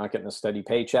 You're not getting a steady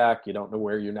paycheck. You don't know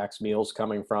where your next meal's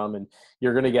coming from, and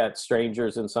you're going to get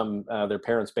strangers in their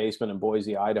parents' basement in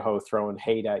Boise, Idaho, throwing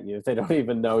hate at you. They don't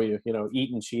even know you.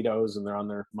 Eating Cheetos, and they're on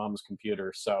their mom's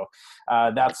computer. So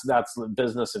that's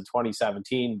business in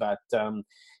 2017. But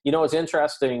it's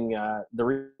interesting.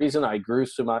 The reason I grew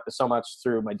so much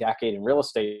through my decade in real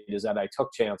estate is that I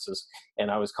took chances,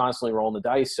 and I was constantly rolling the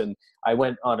dice. And I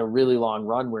went on a really long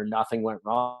run where nothing went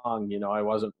wrong. I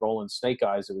wasn't rolling snake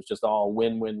eyes. It was just all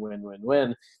win, win, win, win,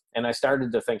 win. And I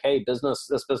started to think, hey, this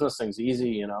business thing's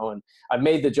easy, And I've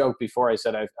made the joke before. I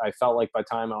said I felt like by the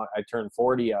time I turned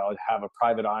 40, I would have a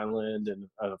private island and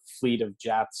a fleet of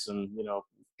jets, and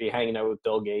be hanging out with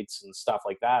Bill Gates and stuff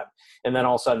like that. And then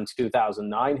all of a sudden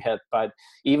 2009 hit. But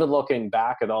even looking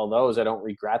back at all those, I don't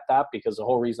regret that, because the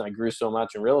whole reason I grew so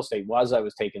much in real estate was I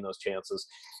was taking those chances.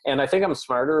 And I think I'm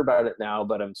smarter about it now,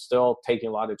 but I'm still taking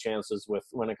a lot of chances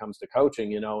when it comes to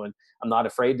coaching, and I'm not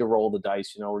afraid to roll the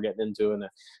dice. We're getting into and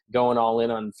going all in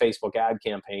on Facebook ad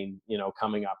campaign,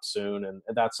 coming up soon. And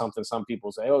that's something some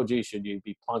people say, oh, gee, should you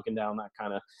be plunking down that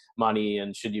kind of money?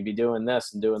 And should you be doing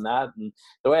this and doing that? And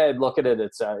the way I look at it,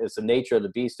 it's the nature of the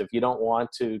beast. If you don't want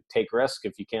to take risk,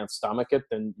 if you can't stomach it,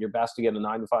 then you're best to get a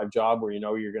 9-to-5 job where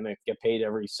you're going to get paid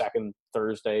every second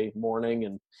Thursday morning,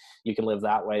 and you can live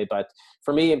that way. But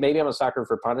for me, maybe I'm a sucker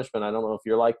for punishment. I don't know if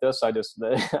you're like this. I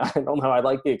don't know. I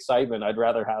like the excitement. I'd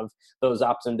rather have those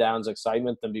ups and downs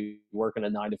excitement than be working a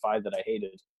 9-to-5 that I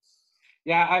hated.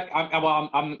 Yeah,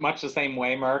 I'm much the same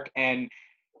way, Mark. And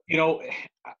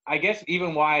I guess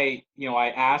even why I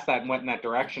asked that and went in that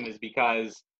direction is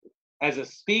because as a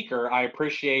speaker, I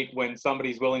appreciate when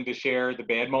somebody's willing to share the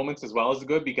bad moments as well as the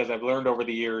good, because I've learned over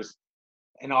the years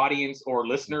an audience or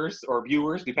listeners or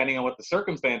viewers, depending on what the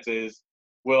circumstance is,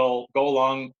 will go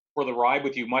along for the ride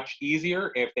with you much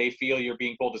easier if they feel you're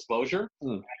being full disclosure.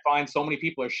 I find so many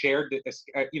people are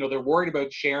they're worried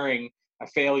about sharing a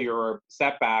failure or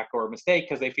setback or a mistake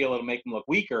because they feel it'll make them look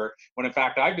weaker, when in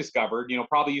fact I've discovered,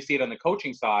 probably you see it on the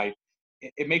coaching side,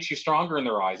 it makes you stronger in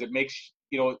their eyes. It makes,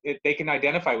 they can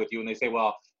identify with you, and they say,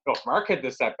 well, if Mark had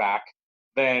this setback,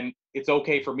 then it's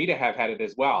okay for me to have had it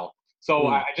as well. So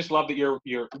I just love that you're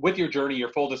with your journey,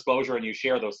 you're full disclosure, and you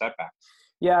share those setbacks.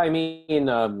 Yeah, I mean,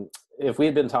 if we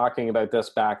had been talking about this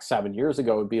back 7 years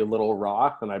ago, it would be a little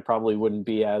raw, and I probably wouldn't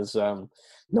be as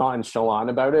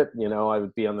nonchalant about it. I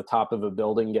would be on the top of a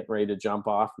building getting ready to jump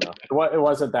off. No, it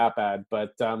wasn't that bad,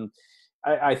 but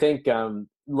I think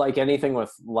like anything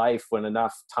with life, when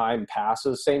enough time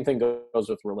passes, same thing goes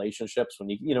with relationships. When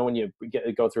you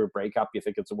go through a breakup, you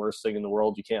think it's the worst thing in the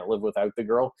world. You can't live without the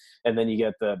girl. And then you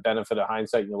get the benefit of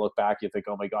hindsight and you look back, you think,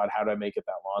 oh my God, how did I make it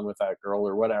that long with that girl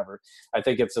or whatever? I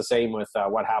think it's the same with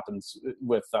what happens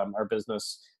with our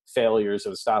business failures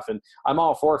and stuff. And I'm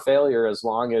all for failure as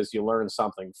long as you learn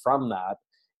something from that.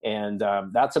 And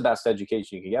that's the best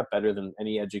education you can get, better than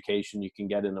any education you can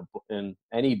get in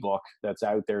any book that's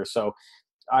out there. So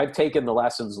I've taken the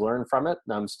lessons learned from it,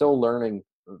 and I'm still learning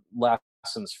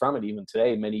lessons from it even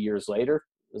today, many years later.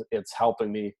 It's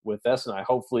helping me with this, and I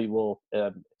hopefully will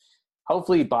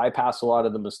hopefully bypass a lot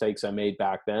of the mistakes I made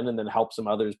back then, and then help some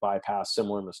others bypass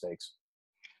similar mistakes.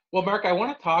 Well, Mark, I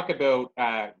want to talk about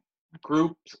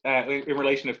groups in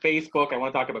relation to Facebook. I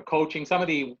want to talk about coaching, some of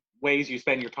the ways you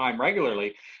spend your time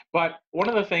regularly. But one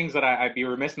of the things that I'd be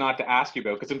remiss not to ask you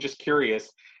about, because I'm just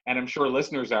curious, and I'm sure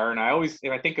listeners are, and I always,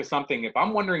 if I think of something, if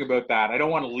I'm wondering about that, I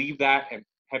don't want to leave that and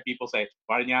have people say,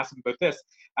 why didn't you ask them about this?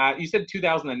 You said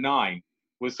 2009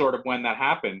 was sort of when that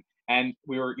happened, and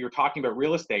you were talking about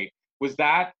real estate. Was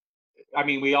that, I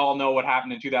mean, we all know what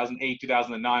happened in 2008,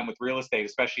 2009 with real estate,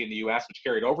 especially in the US, which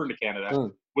carried over into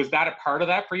Canada. Was that a part of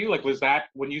that for you? Like, was that,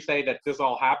 when you say that this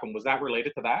all happened, was that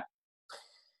related to that?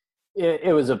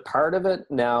 It was a part of it.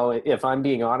 Now, if I'm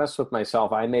being honest with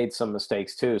myself, I made some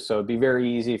mistakes too. So it'd be very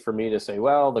easy for me to say,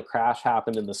 well, the crash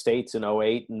happened in the States in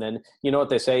 '08. And then, you know what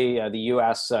they say, the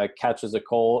US catches a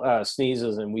cold,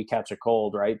 sneezes, and we catch a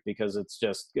cold, right? Because it's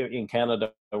just, in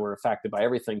Canada, we're affected by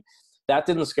everything. That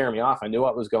didn't scare me off. I knew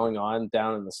what was going on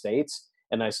down in the States,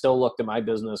 and I still looked at my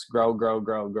business grow.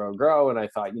 And I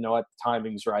thought, you know what, the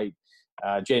timing's right.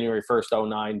 January 1st,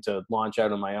 '09 to launch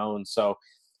out on my own. So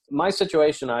my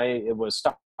situation, it was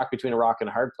stuck between a rock and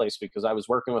a hard place, because I was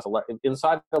working with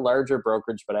inside a larger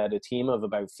brokerage, but I had a team of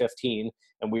about 15,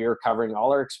 and we were covering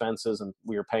all our expenses, and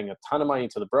we were paying a ton of money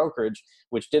to the brokerage,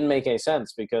 which didn't make any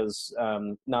sense, because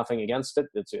nothing against it.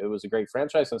 It was a great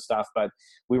franchise and stuff, but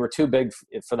we were too big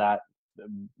for that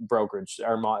brokerage,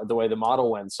 the way the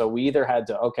model went. So we either had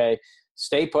to, okay,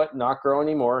 stay put, not grow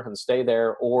anymore, and stay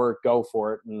there, or go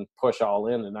for it and push all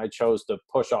in. And I chose to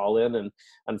push all in. And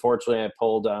unfortunately, I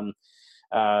pulled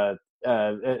Anna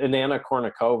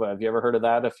Kournikova. Have you ever heard of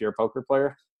that if you're a poker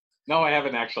player? No, I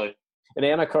haven't actually. And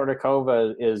Anna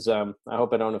Kournikova is, I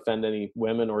hope I don't offend any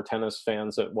women or tennis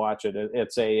fans that watch it.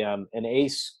 It's an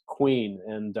ace queen.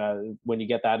 And when you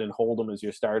get that in Hold'em as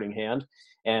your starting hand,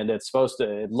 and it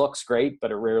looks great,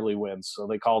 but it rarely wins. So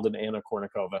they called it Anna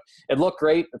Kournikova. It looked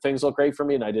great. Things looked great for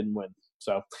me, and I didn't win.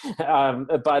 So, yeah,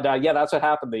 that's what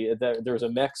happened. There was a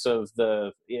mix of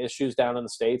the issues down in the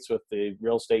States with the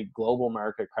real estate global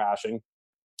market crashing.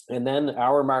 And then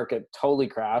our market totally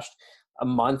crashed a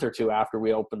month or two after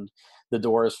we opened the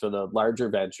doors for the larger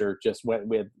venture.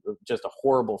 We had just a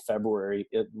horrible February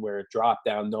where it dropped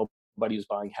down. Nobody was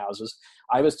buying houses.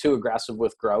 I was too aggressive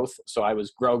with growth. So I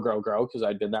was grow, because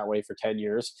I'd been that way for 10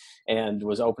 years and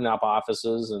was opening up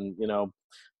offices and,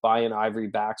 buying ivory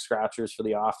back scratchers for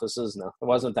the offices. No, it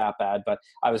wasn't that bad, but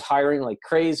I was hiring like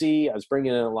crazy. I was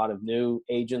bringing in a lot of new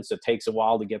agents. It takes a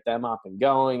while to get them up and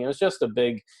going. It was just a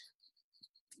big,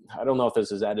 I don't know if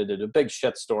this is edited, a big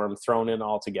shitstorm thrown in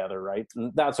all together, right?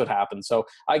 And that's what happened. So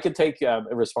I could take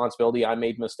responsibility. I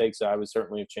made mistakes that I would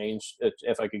certainly have changed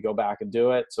if I could go back and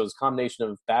do it. So it's a combination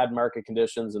of bad market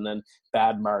conditions and then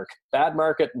bad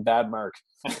market and bad mark.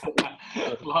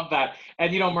 Love that.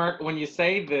 And, Mark, when you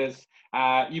say this,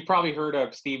 you probably heard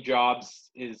of Steve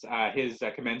Jobs' his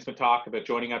commencement talk about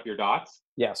joining up your dots.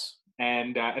 Yes.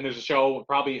 And there's a show,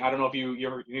 probably, I don't know if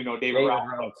you know David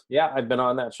Ralph. Yeah, I've been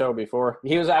on that show before.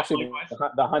 He was actually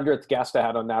the 100th guest I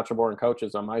had on Natural Born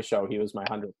Coaches on my show. He was my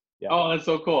 100th. Yeah. Oh, that's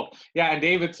so cool. Yeah, and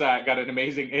David's got an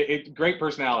amazing, great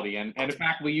personality. And in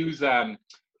fact, we use in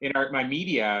my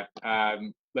media,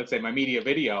 let's say my media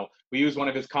video, we use one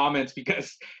of his comments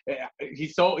because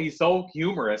he's so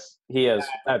humorous. He is,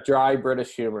 that dry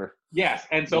British humor. Yes,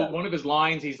 and so one of his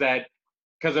lines, he said,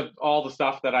 because of all the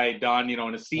stuff that I had done,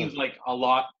 and it seems like a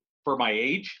lot for my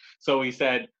age. So he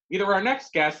said, either our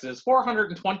next guest is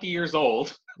 420 years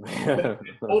old,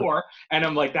 or, and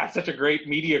I'm like, that's such a great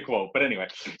media quote. But anyway,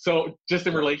 so just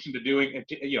in relation to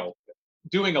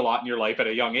doing a lot in your life at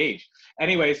a young age.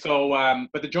 Anyway, so,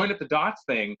 but the join up the dots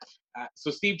thing,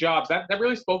 so Steve Jobs, that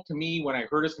really spoke to me when I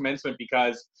heard his commencement,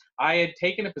 because I had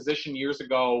taken a position years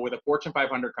ago with a Fortune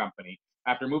 500 company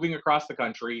after moving across the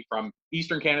country from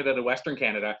Eastern Canada to Western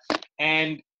Canada.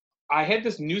 And I had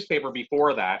this newspaper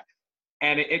before that,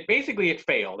 and it basically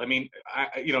failed. I mean,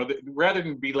 rather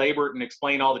than belabor it and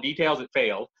explain all the details, it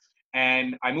failed.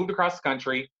 And I moved across the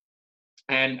country,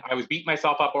 and I was beating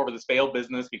myself up over this failed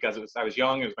business because I was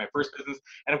young. It was my first business.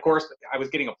 And of course, I was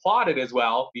getting applauded as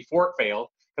well before it failed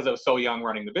because I was so young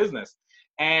running the business.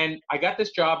 And I got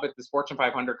this job at this Fortune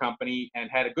 500 company and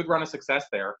had a good run of success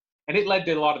there. And it led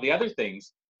to a lot of the other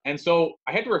things. And so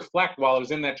I had to reflect while I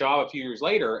was in that job a few years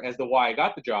later as to why I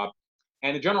got the job.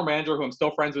 And the general manager, who I'm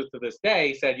still friends with to this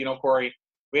day, said, Corey,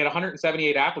 we had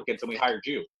 178 applicants and we hired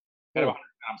you. So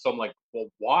I'm like, well,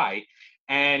 why?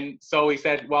 And so he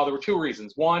said, well, there were two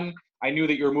reasons. One, I knew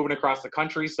that you were moving across the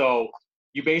country, so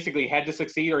you basically had to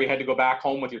succeed or you had to go back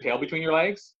home with your tail between your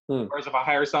legs. Whereas if I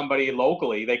hire somebody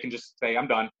locally, they can just say, I'm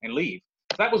done and leave.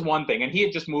 So that was one thing. And he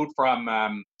had just moved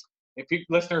from, if you,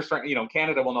 listeners from,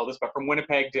 Canada will know this, but from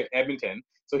Winnipeg to Edmonton.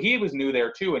 So he was new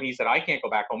there too. And he said, I can't go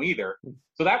back home either.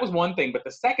 So that was one thing. But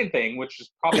the second thing, which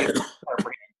is probably the part for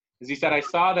him, is he said, I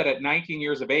saw that at 19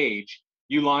 years of age,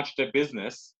 you launched a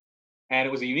business. And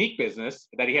it was a unique business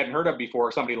that he hadn't heard of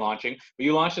before, somebody launching. But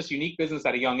you launched this unique business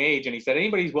at a young age. And he said,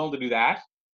 anybody who's willing to do that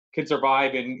can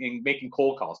survive in making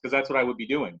cold calls, because that's what I would be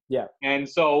doing. Yeah. And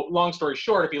so long story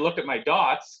short, if you looked at my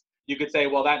dots, you could say,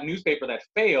 well, that newspaper that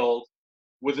failed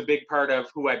was a big part of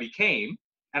who I became.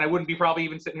 And I wouldn't be probably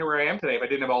even sitting here where I am today if I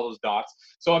didn't have all those dots.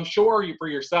 So I'm sure you, for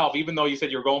yourself, even though you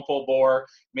said you're going full bore,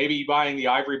 maybe buying the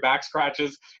ivory back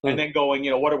scratches and then going,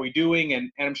 what are we doing?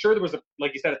 And I'm sure there was,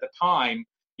 like you said at the time,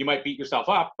 you might beat yourself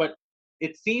up, but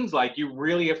it seems like you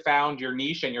really have found your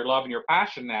niche and your love and your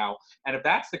passion now. And if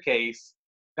that's the case,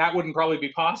 that wouldn't probably be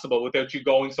possible without you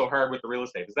going so hard with the real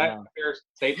estate. Is that a fair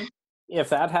statement? If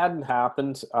that hadn't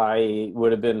happened, I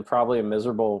would have been probably a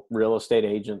miserable real estate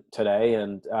agent today.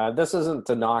 And this isn't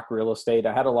to knock real estate.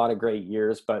 I had a lot of great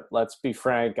years, but let's be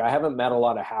frank, I haven't met a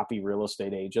lot of happy real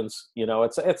estate agents.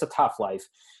 It's a tough life.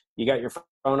 You got your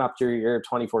phone up to your ear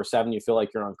 24/7. You feel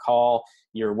like you're on call.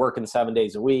 You're working 7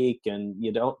 days a week, and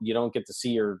you don't get to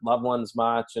see your loved ones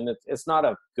much. And it's not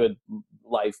a good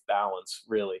life balance,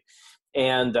 really,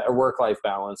 and a work-life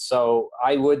balance. So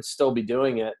I would still be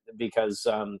doing it because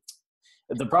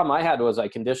the problem I had was I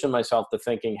conditioned myself to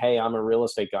thinking, hey, I'm a real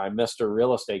estate guy, Mr.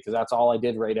 Real Estate, because that's all I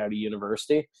did right out of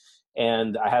university.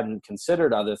 And I hadn't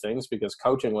considered other things because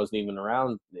coaching wasn't even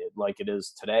around like it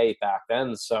is today back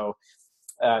then. So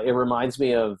it reminds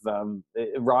me of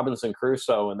Robinson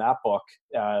Crusoe in that book.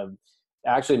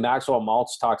 Actually, Maxwell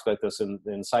Maltz talks about this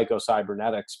in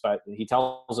Psycho-Cybernetics, but he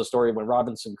tells a story when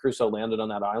Robinson Crusoe landed on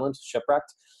that island,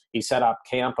 shipwrecked. He set up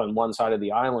camp on one side of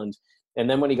the island. And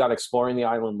then when he got exploring the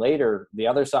island later, the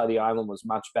other side of the island was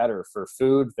much better for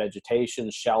food,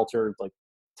 vegetation, shelter, like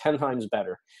 10 times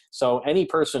better. So any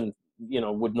person,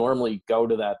 would normally go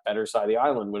to that better side of the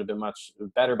island would have been much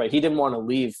better, but he didn't want to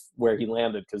leave where he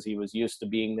landed because he was used to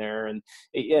being there. And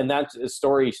that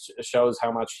story shows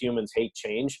how much humans hate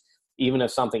change. Even if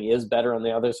something is better on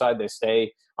the other side, they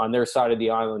stay on their side of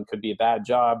the island. Could be a bad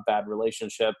job, bad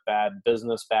relationship, bad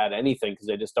business, bad anything, because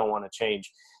they just don't want to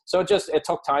change. So it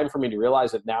took time for me to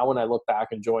realize it. Now when I look back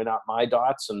and join up my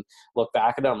dots and look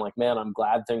back at it, I'm like, man, I'm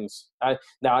glad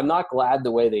now I'm not glad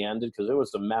the way they ended, because it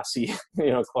was a messy,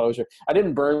 closure. I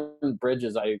didn't burn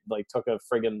bridges. I took a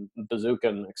friggin' bazooka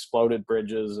and exploded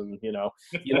bridges and,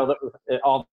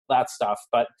 all that stuff.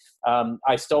 But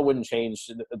I still wouldn't change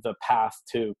the path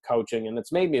to coaching. And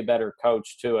it's made me a better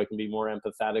coach too. I can be more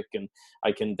empathetic, and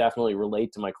I can definitely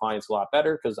relate to my clients a lot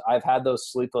better, because I've had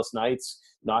those sleepless nights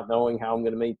not knowing how I'm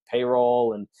going to make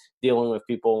payroll and dealing with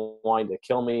people wanting to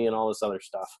kill me and all this other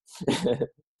stuff.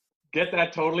 Get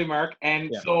that totally, Mark.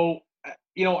 And so,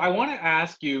 I want to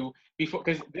ask you before,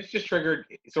 because this just triggered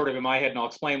sort of in my head, and I'll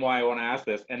explain why I want to ask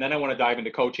this. And then I want to dive into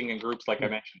coaching and groups like I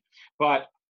mentioned. But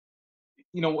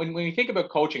when you think about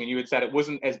coaching, and you had said it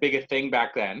wasn't as big a thing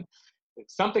back then,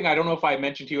 it's something I don't know if I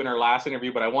mentioned to you in our last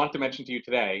interview, but I want to mention to you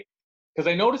today, because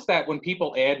I noticed that when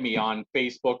people add me on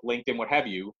Facebook, LinkedIn, what have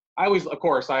you, I always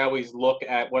look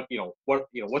at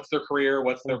what's their career,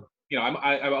 what's their,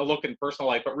 I look in personal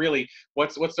life, but really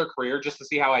what's their career, just to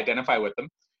see how I identify with them.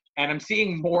 And I'm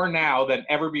seeing more now than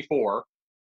ever before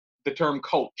the term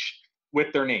coach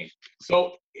with their name.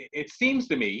 So it seems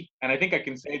to me, and I think I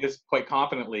can say this quite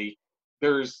confidently,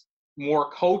 there's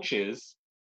more coaches,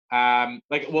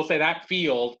 like we'll say that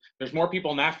field, there's more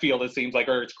people in that field, it seems like,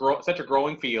 or it's such a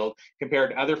growing field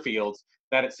compared to other fields,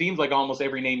 that it seems like almost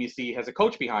every name you see has a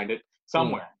coach behind it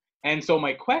somewhere. And so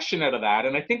my question out of that,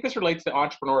 and I think this relates to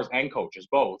entrepreneurs and coaches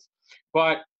both,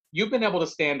 but you've been able to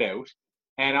stand out,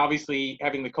 and obviously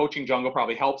having the coaching jungle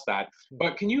probably helps that.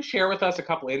 But can you share with us a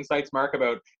couple insights, Mark,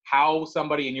 about how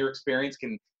somebody in your experience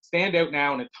can stand out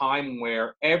now in a time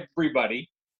where everybody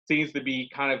seems to be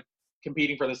kind of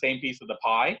competing for the same piece of the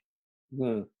pie?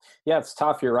 Yeah, it's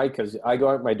tough. You're right, because I go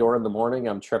out my door in the morning,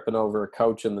 I'm tripping over a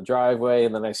coach in the driveway,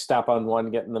 and then I step on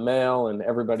one getting the mail, and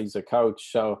everybody's a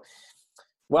coach. So,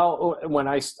 well,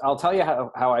 I'll tell you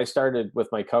how I started with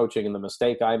my coaching and the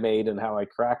mistake I made and how I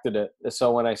corrected it.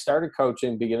 So when I started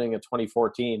coaching beginning of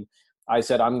 2014, I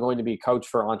said, I'm going to be a coach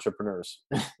for entrepreneurs,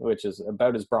 which is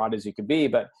about as broad as you could be.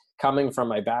 But coming from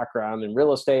my background in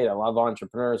real estate, I love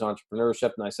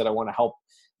entrepreneurship. And I said, I want to help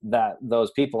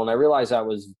those people. And I realized that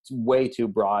was way too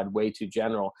broad, way too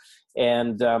general.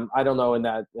 And I don't know, in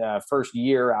that first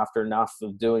year after enough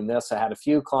of doing this, I had a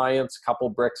few clients, a couple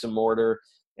bricks and mortar.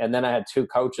 And then I had two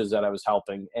coaches that I was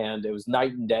helping, and it was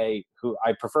night and day. Who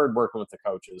I preferred working with the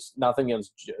coaches. Nothing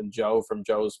against Joe from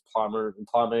Joe's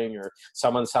Plumbing, or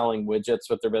someone selling widgets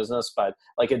with their business, but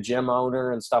like a gym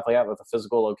owner and stuff like that with a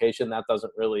physical location, that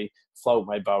doesn't really float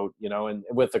my boat, you know. And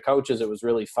with the coaches, it was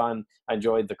really fun. I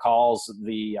enjoyed the calls,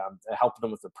 the helping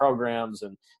them with the programs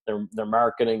and their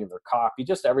marketing and their copy,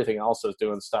 just everything else I was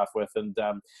doing stuff with. And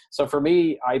so for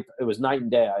me, it was night and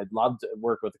day. I loved to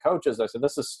work with the coaches. I said,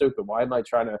 this is stupid. Why am I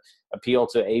trying to appeal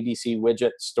to ABC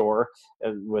widget store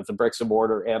with the bricks and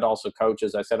mortar and also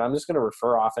coaches? I said, I'm just going to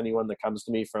refer off anyone that comes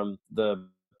to me from the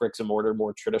bricks and mortar,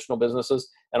 more traditional businesses,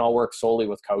 and I'll work solely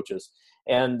with coaches.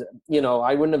 And, you know,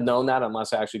 I wouldn't have known that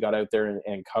unless I actually got out there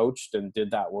and coached and did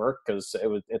that work, because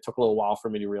it took a little while for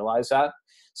me to realize that.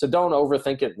 So don't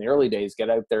overthink it in the early days.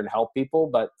 Get out there and help people.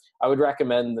 But I would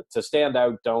recommend to stand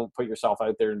out. Don't put yourself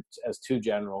out there as too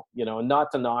general, you know, and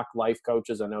not to knock life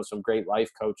coaches. I know some great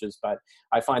life coaches, but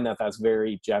I find that that's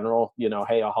very general. You know,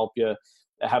 hey, I'll help you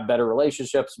have better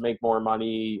relationships, make more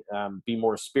money, be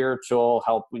more spiritual,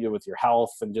 help you with your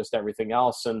health and just everything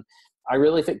else. And I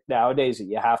really think nowadays that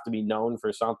you have to be known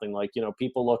for something. Like, you know,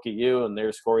 people look at you and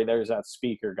there's Corey, there's that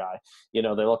speaker guy. You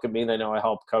know, they look at me and they know I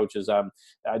help coaches.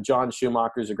 John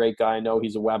Schumacher is a great guy. I know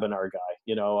he's a webinar guy.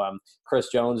 You know, Chris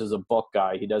Jones is a book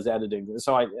guy. He does editing.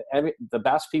 So the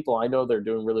best people I know they're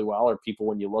doing really well are people,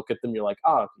 when you look at them, you're like,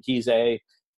 oh, he's a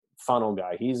funnel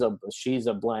guy. She's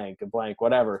a blank,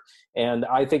 whatever. And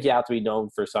I think you have to be known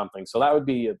for something. So that would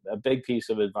be a big piece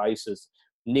of advice, is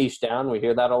niche down. We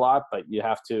hear that a lot, but you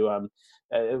have to,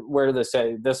 where do they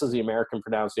say, this is the American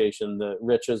pronunciation, the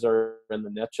riches are in the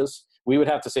niches. We would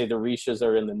have to say the riches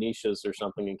are in the niches or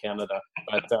something in Canada,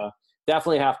 but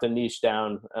definitely have to niche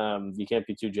down. You can't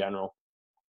be too general.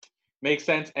 Makes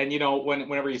sense. And, you know,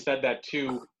 whenever you said that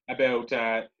too, about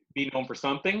be known for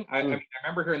something. I mean, I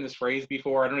remember hearing this phrase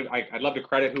before. I'd love to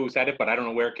credit who said it, but I don't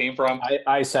know where it came from.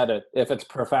 I said it. If it's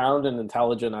profound and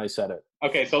intelligent, I said it.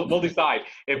 Okay, so we'll decide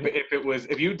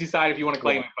if you decide if you want to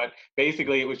claim it. But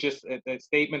basically, it was just a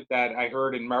statement that I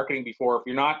heard in marketing before. If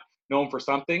you're not known for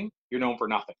something, you're known for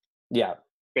nothing. Yeah.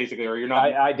 Basically, or you're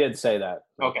not. I did say that.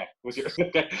 Okay. Was your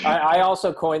okay. I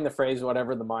also coined the phrase,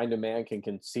 whatever the mind of man can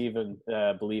conceive and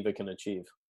believe it can achieve.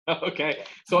 Okay.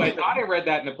 So I thought I read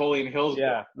that Napoleon Hill's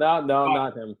book. No,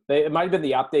 not him. It might have been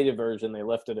the updated version. They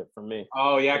lifted it from me.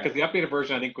 Oh, yeah, because the updated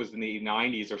version, I think, was in the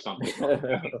 90s or something.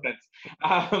 That makes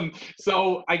sense.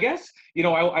 So I guess, you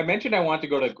know, I mentioned I want to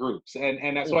go to groups.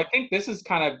 And so I think this is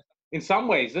kind of, in some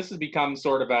ways, this has become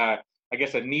sort of a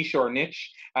niche or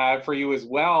niche for you as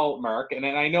well, Mark. And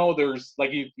I know there's,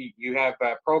 like, you have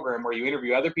a program where you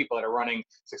interview other people that are running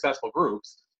successful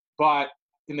groups. But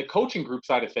in the coaching group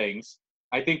side of things,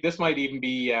 I think this might even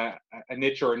be a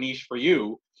niche or a niche for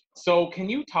you. So can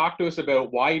you talk to us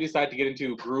about why you decided to get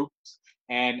into groups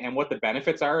and what the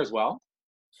benefits are as well?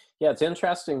 Yeah, it's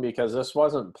interesting because this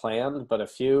wasn't planned, but a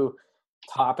few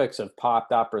topics have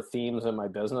popped up, or themes in my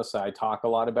business that I talk a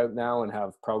lot about now and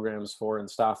have programs for and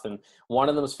stuff. And one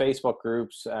of them is Facebook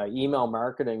groups. Email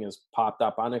marketing has popped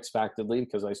up unexpectedly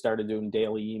because I started doing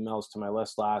daily emails to my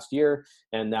list last year.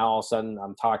 And now all of a sudden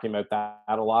I'm talking about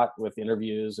that a lot with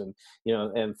interviews and, you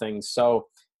know, and things. So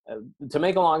to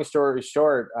make a long story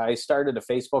short, I started a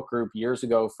Facebook group years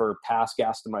ago for past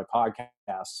guests of my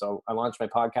podcast. So I launched my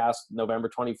podcast November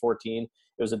 2014. It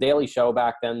was a daily show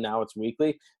back then. Now it's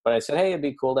weekly. But I said, hey, it'd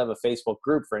be cool to have a Facebook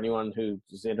group for anyone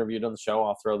who's interviewed on the show.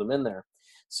 I'll throw them in there.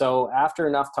 So after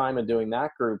enough time of doing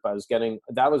that group,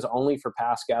 that was only for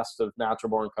past guests of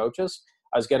Natural Born Coaches.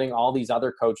 I was getting all these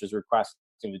other coaches requesting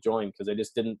to join because they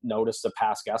just didn't notice the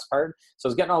past guest part. So I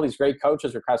was getting all these great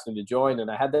coaches requesting to join, and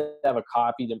I had to have a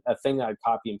thing that I'd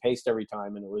copy and paste every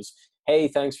time. And it was, hey,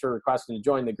 thanks for requesting to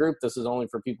join the group. This is only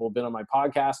for people who've been on my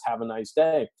podcast. Have a nice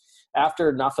day. After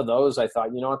enough of those, I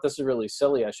thought, you know what, this is really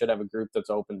silly. I should have a group that's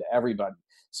open to everybody.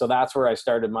 So that's where I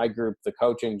started my group, The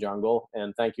Coaching Jungle.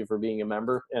 And thank you for being a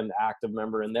member and active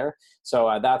member in there.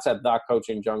 So that's at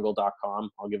thecoachingjungle.com.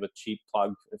 I'll give a cheap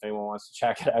plug if anyone wants to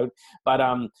check it out. But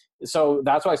so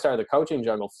that's why I started The Coaching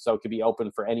Jungle, so it could be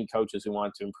open for any coaches who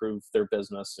want to improve their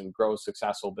business and grow a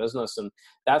successful business. And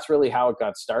that's really how it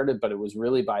got started. But it was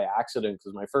really by accident,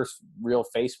 because my first real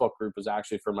Facebook group was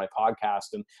actually for my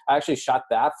podcast. And I actually shut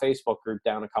that Facebook group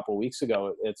down a couple of weeks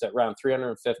ago. It's at around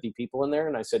 350 people in there.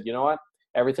 And I said, you know what?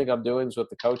 Everything I'm doing is with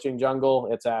The Coaching Jungle.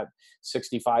 It's at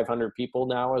 6,500 people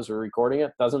now as we're recording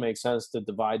it. Doesn't make sense to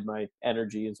divide my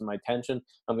energy and my attention.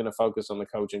 I'm going to focus on The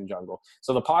Coaching Jungle.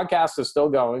 So the podcast is still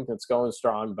going. It's going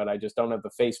strong, but I just don't have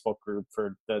the Facebook group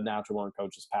for the Natural Born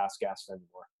Coaches past guests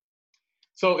anymore.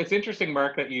 So it's interesting,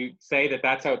 Mark, that you say that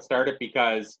that's how it started,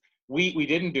 because we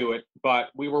didn't do it, but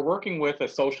we were working with a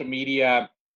social media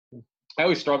I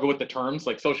always struggle with the terms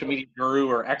like social media guru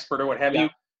or expert or what have Yeah. you.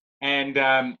 And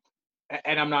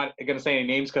I'm not going to say any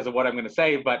names because of what I'm going to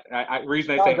say, but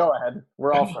reason I No, say go ahead.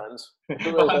 We're all friends. Who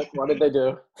is well, it? What did they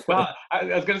do? I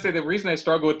was going to say the reason I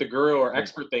struggle with the guru or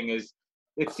expert thing is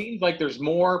it seems like there's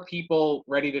more people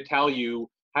ready to tell you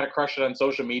how to crush it on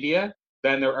social media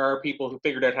than there are people who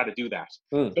figured out how to do that.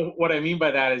 Mm. So what I mean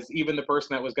by that is even the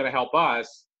person that was going to help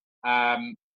us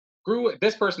um,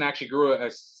 this person actually grew a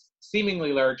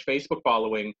seemingly large Facebook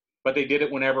following, but they did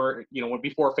it whenever,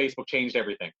 before Facebook changed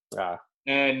everything. Ah.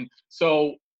 And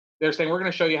so they're saying, we're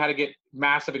going to show you how to get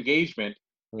massive engagement.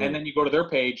 And then you go to their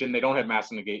page and they don't have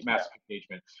massive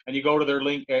engagement. And you go to their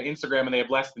link, Instagram, and they have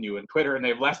less than you, and Twitter, and they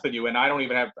have less than you. And I don't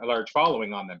even have a large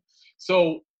following on them.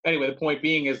 So anyway, the point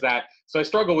being is that, so I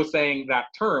struggle with saying that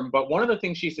term, but one of the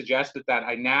things she suggested that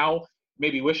I now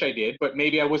maybe wish I did, but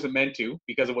maybe I wasn't meant to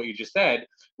because of what you just said,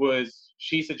 was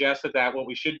she suggested that what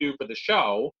we should do for the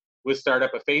show was start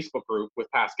up a Facebook group with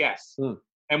past guests.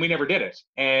 And we never did it.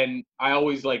 And I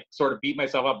always like sort of beat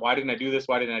myself up. Why didn't I do this?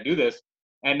 Why didn't I do this?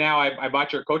 And now I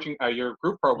bought your coaching, your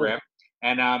group program.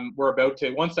 And we're about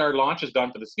to, once our launch is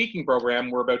done for the speaking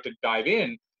program, we're about to dive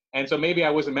in. And so maybe I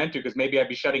wasn't meant to, because maybe I'd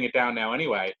be shutting it down now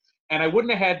anyway. And I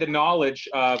wouldn't have had the knowledge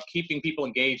of keeping people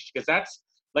engaged, because that's,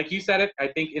 like you said it, I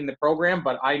think in the program,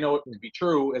 but I know it to be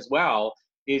true as well,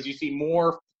 is you see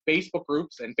more Facebook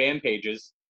groups and fan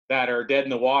pages that are dead in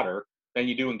the water than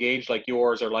you do engaged like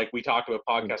yours, or like we talked about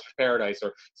Podcast for Paradise,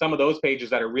 or some of those pages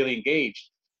that are really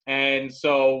engaged. And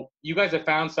so you guys have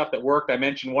found stuff that worked. I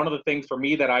mentioned one of the things for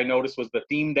me that I noticed was the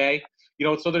theme day.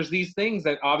 So there's these things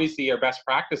that obviously are best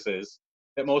practices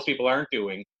that most people aren't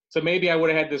doing. So maybe I would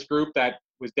have had this group that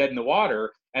was dead in the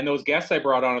water, and those guests I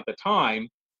brought on at the time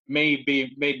may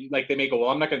go, well,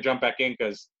 I'm not going to jump back in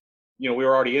because, we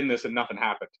were already in this and nothing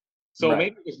happened. So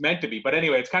maybe it was meant to be. But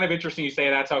anyway, it's kind of interesting you say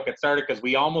that's how it got started, because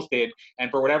we almost did.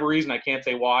 And for whatever reason, I can't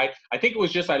say why. I think it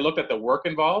was just I looked at the work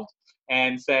involved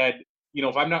and said,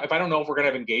 if I don't know if we're going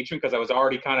to have engagement, because I was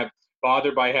already kind of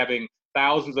bothered by having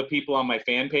thousands of people on my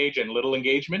fan page and little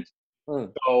engagement.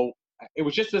 So it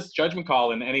was just this judgment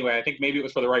call. And anyway, I think maybe it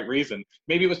was for the right reason.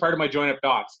 Maybe it was part of my join up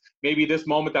dots. Maybe this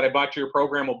moment that I bought your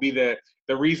program will be the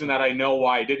reason that I know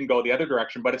why I didn't go the other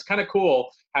direction. But it's kind of cool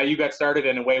how you got started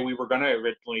in a way we were going to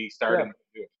originally start. Yeah. And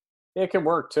do it. It can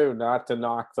work too, not to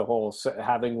knock the whole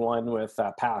having one with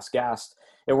past guests.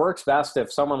 It works best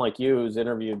if someone like you who's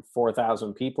interviewed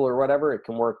 4,000 people or whatever, it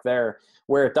can work there.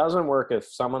 Where it doesn't work, if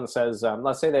someone says,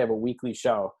 let's say they have a weekly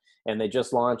show and they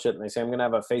just launch it and they say, I'm going to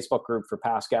have a Facebook group for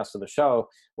past guests of the show.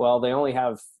 Well, they only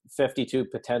have 52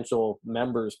 potential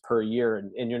members per year,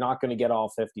 and you're not going to get all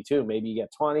 52. Maybe you get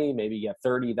 20, maybe you get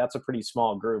 30. That's a pretty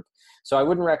small group. So I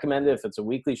wouldn't recommend it if it's a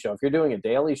weekly show. If you're doing a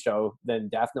daily show, then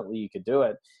definitely you could do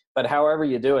it. But however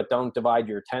you do it, don't divide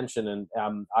your attention.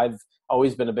 And I've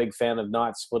always been a big fan of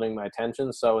not splitting my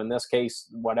attention. So in this case,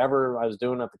 whatever I was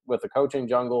doing with the coaching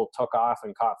jungle took off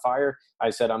and caught fire. I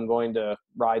said, I'm going to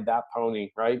ride that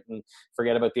pony, right? And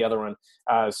forget about the other one.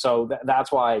 So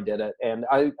that's why I did it. And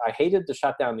I hated to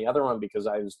shut down the other one because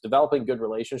I was developing good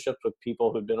relationships with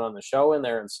people who'd been on the show in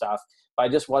there and stuff, but I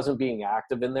just wasn't being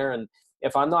active in there. And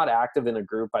if I'm not active in a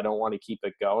group, I don't want to keep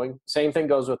it going. Same thing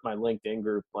goes with my LinkedIn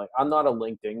group. Like, I'm not a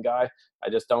LinkedIn guy. I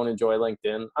just don't enjoy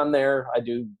LinkedIn. I'm there. I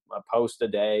do a post a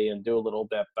day and do a little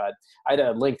bit, but I had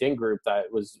a LinkedIn group that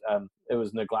was, it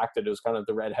was neglected. It was kind of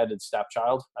the redheaded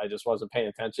stepchild. I just wasn't paying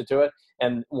attention to it.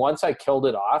 And once I killed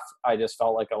it off, I just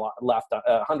felt like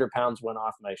 100 pounds went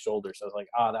off my shoulders. I was like,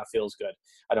 that feels good.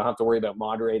 I don't have to worry about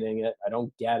moderating it. I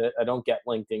don't get it. I don't get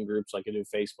LinkedIn groups like I do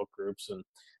Facebook groups, and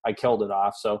I killed it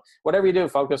off. So whatever you do,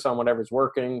 focus on whatever's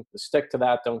working, stick to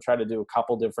that. Don't try to do a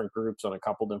couple different groups on a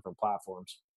couple different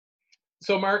platforms.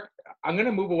 So Mark, I'm going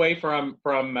to move away from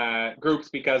groups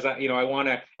because I want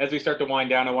to, as we start to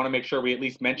wind down, I want to make sure we at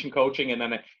least mention coaching, and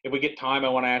then if we get time, I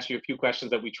want to ask you a few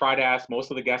questions that we try to ask most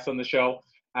of the guests on the show.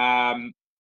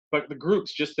 But the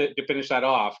groups, just to finish that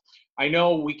off, I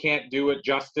know we can't do it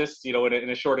justice, in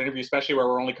a short interview, especially where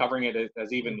we're only covering it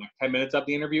as even like 10 minutes of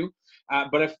the interview.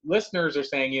 But if listeners are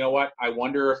saying, you know what, I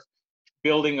wonder if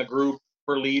building a group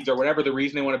for leads or whatever the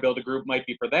reason they want to build a group might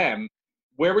be for them,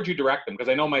 where would you direct them? Because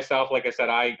I know myself, like I said,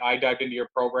 I dived into your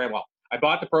program. Well, I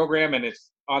bought the program and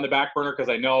it's on the back burner because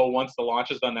I know once the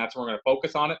launch is done, that's when we're going to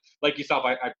focus on it. Like yourself,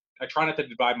 I try not to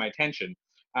divide my attention.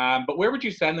 But where would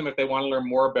you send them if they want to learn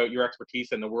more about your expertise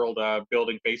in the world of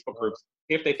building Facebook groups,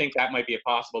 if they think that might be a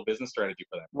possible business strategy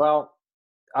for them? Well,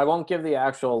 I won't give the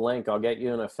actual link. I'll get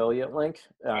you an affiliate link.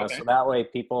 Okay. So that way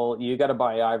you got to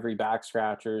buy Ivory back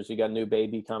scratchers. You got a new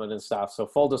baby coming and stuff. So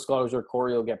full disclosure,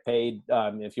 Corey will get paid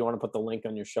if you want to put the link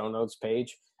on your show notes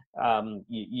page.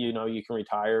 you know, you can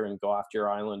retire and go after your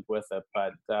island with it.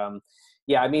 But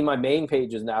yeah, I mean, my main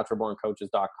page is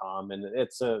naturalborncoaches.com, and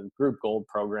it's a group gold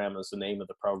program is the name of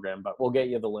the program, but we'll get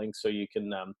you the link so you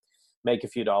can make a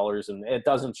few dollars, and it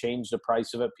doesn't change the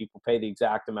price of it. People pay the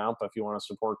exact amount, but if you want to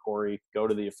support Corey, go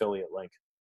to the affiliate link.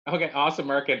 Okay, awesome,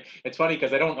 Mark. And it's funny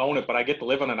because I don't own it, but I get to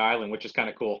live on an island, which is kind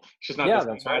of cool. It's just not Yeah, the same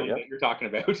that's right. island Yeah. that you're talking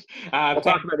about. We'll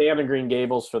talk about Anne of Green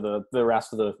Gables for the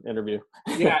rest of the interview.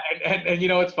 Yeah, and you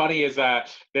know what's funny is I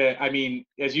mean,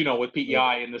 as you know, with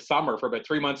PEI in the summer for about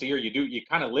 3 months a year, you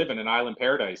kind of live in an island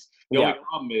paradise. The only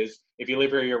problem is if you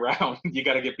live here year round, you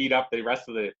got to get beat up the rest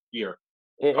of the year.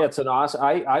 It's an awesome.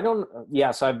 I don't.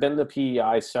 Yes, I've been to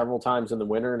PEI several times in the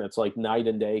winter, and it's like night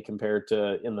and day compared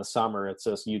to in the summer. It's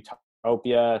this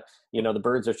utopia. You know, the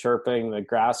birds are chirping, the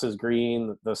grass is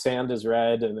green, the sand is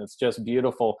red, and it's just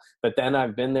beautiful. But then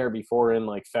I've been there before in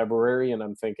like February, and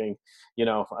I'm thinking, you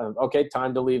know, okay,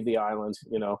 time to leave the island.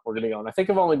 You know, we're gonna go. And I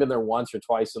think I've only been there once or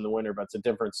twice in the winter, but it's a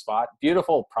different spot.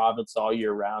 Beautiful province all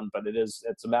year round, but it's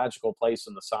a magical place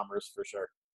in the summers for sure.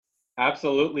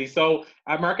 Absolutely. So,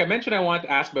 Mark, I mentioned I wanted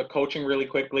to ask about coaching really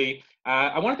quickly.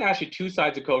 I wanted to ask you two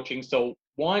sides of coaching. So,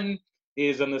 one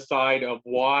is on the side of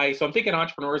why. So, I'm thinking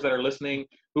entrepreneurs that are listening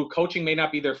who coaching may not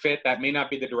be their fit, that may not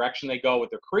be the direction they go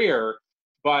with their career.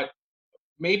 But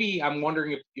maybe I'm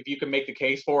wondering if you can make the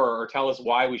case for or tell us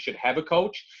why we should have a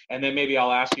coach. And then maybe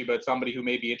I'll ask you about somebody who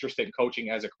may be interested in coaching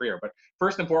as a career. But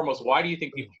first and foremost, why do you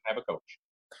think people should have a coach?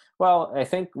 Well, I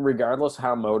think regardless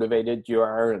how motivated you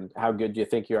are and how good you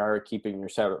think you are at keeping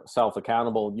yourself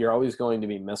accountable, you're always going to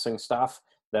be missing stuff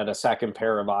that a second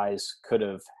pair of eyes could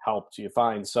have helped you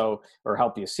find or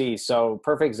help you see. So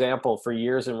perfect example, for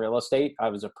years in real estate, I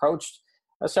was approached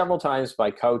several times by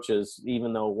coaches,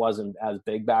 even though it wasn't as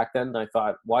big back then. And I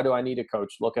thought, why do I need a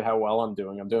coach? Look at how well I'm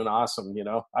doing. I'm doing awesome. You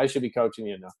know, I should be coaching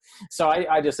you now. So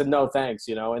I just said, no, thanks,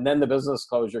 you know, and then the business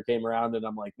closure came around and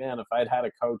I'm like, man, if I'd had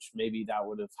a coach, maybe that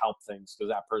would have helped things because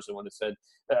that person would have said,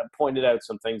 pointed out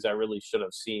some things I really should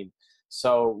have seen.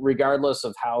 So regardless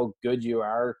of how good you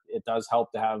are, it does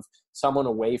help to have someone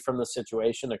away from the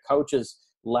situation. A coach is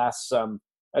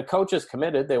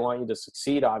committed. They want you to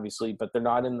succeed, obviously, but they're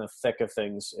not in the thick of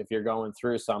things if you're going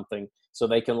through something, so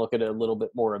they can look at it a little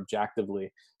bit more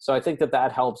objectively. So I think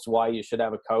that helps why you should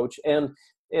have a coach. And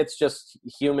it's just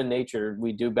human nature.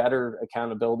 We do better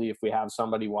accountability if we have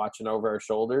somebody watching over our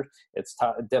shoulder. It's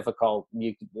difficult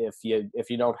if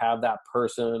you don't have that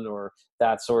person or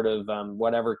that sort of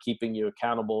whatever keeping you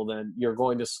accountable, then you're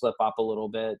going to slip up a little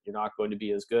bit. You're not going to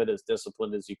be as good, as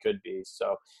disciplined as you could be.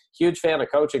 So huge fan of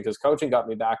coaching because coaching got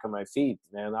me back on my feet.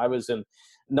 And I was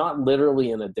not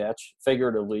literally in a ditch,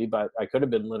 figuratively, but I could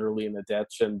have been literally in a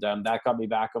ditch. And that got me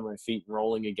back on my feet and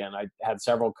rolling again. I had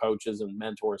several coaches and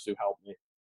mentors who helped me.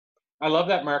 I love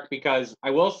that, Mark, because I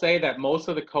will say that most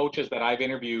of the coaches that I've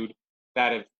interviewed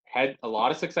that have had a lot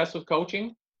of success with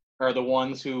coaching are the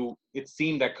ones who it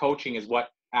seemed that coaching is what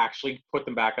actually put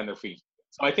them back on their feet.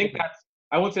 So I think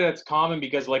I wouldn't say that's common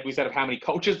because, like we said, of how many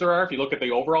coaches there are, if you look at the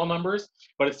overall numbers,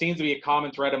 but it seems to be a common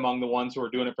thread among the ones who are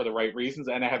doing it for the right reasons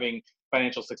and having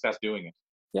financial success doing it.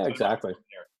 Yeah, exactly.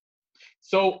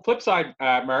 So flip side,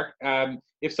 Mark,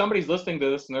 if somebody's listening to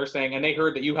this and they're saying, and they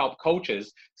heard that you help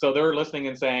coaches, so they're listening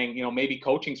and saying, you know, maybe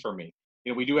coaching's for me.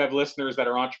 You know, we do have listeners that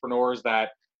are entrepreneurs that,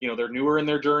 you know, they're newer in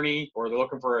their journey or they're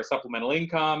looking for a supplemental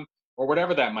income or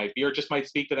whatever that might be, or just might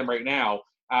speak to them right now.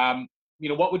 You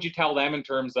know, what would you tell them in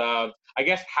terms of, I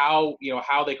guess, how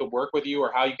they could work with you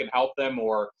or how you can help them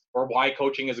or why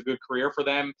coaching is a good career for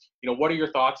them? You know, what are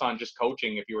your thoughts on just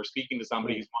coaching if you were speaking to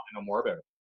somebody who's wanting to know more about it?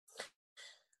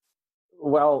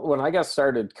 Well, when I got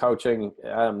started coaching,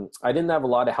 I didn't have a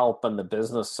lot of help on the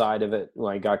business side of it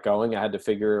when I got going. I had to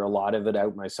figure a lot of it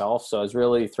out myself. So I was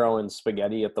really throwing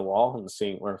spaghetti at the wall and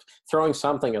throwing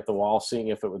something at the wall, seeing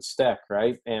if it would stick,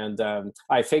 right? And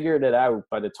I figured it out,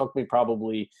 but it took me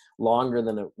probably longer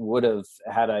than it would have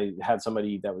had I had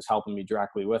somebody that was helping me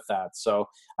directly with that. So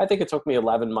I think it took me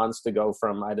 11 months to go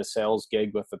from, I had a sales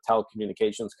gig with a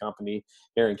telecommunications company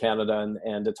here in Canada,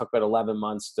 and it took about 11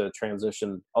 months to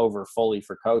transition over fully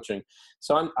for coaching.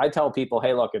 So I tell people,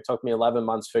 hey, look, it took me 11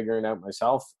 months figuring out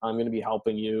myself. I'm going to be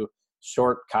helping you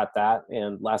shortcut that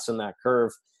and lessen that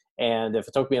curve. And if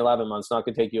it took me 11 months, it's not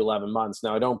going to take you 11 months.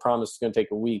 Now, I don't promise it's going to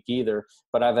take a week either,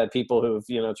 but I've had people who've,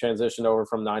 you know, transitioned over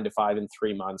from 9 to 5 in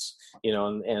 3 months, you know,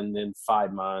 and in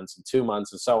 5 months and 2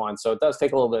 months and so on. So it does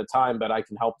take a little bit of time, but I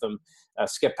can help them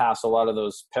skip past a lot of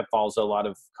those pitfalls a lot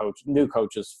of new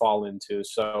coaches fall into.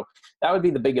 So that would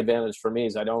be the big advantage for me,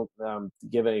 is I don't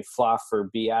give any fluff or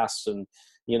BS and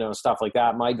stuff like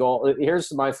that. My goal,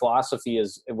 here's my philosophy,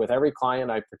 is with every client,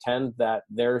 I pretend that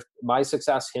my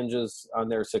success hinges on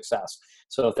their success.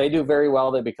 So if they do very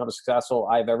well, they become successful,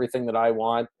 I have everything that I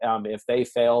want. If they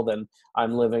fail, then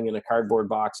I'm living in a cardboard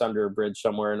box under a bridge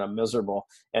somewhere and I'm miserable.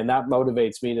 And that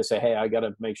motivates me to say, hey, I got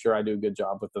to make sure I do a good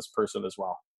job with this person as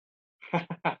well.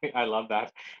 I love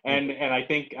that, and I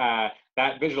think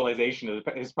that visualization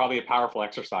is probably a powerful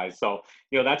exercise. So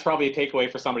that's probably a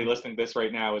takeaway for somebody listening to this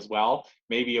right now as well.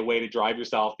 Maybe a way to drive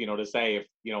yourself, to say,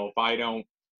 if I don't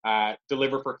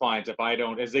deliver for clients, if I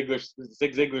don't, as Zig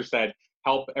Ziglar said,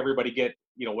 help everybody get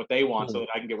what they want so that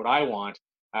I can get what I want.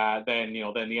 Then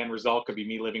the end result could be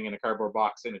me living in a cardboard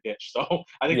box in a ditch. So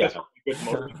I think that's really good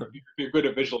motivation if you're good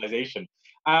at visualization.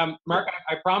 Mark,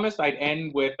 I promised I'd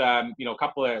end with a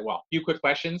few quick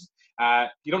questions.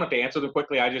 You don't have to answer them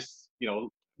quickly. I just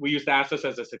we used to ask this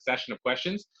as a succession of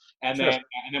questions, and then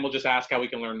we'll just ask how we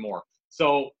can learn more.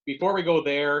 So before we go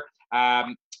there,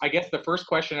 I guess the first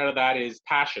question out of that is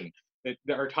passion.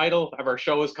 Our title of our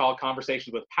show is called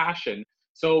Conversations with Passion.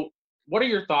 So what are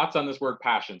your thoughts on this word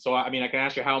passion? So, I mean, I can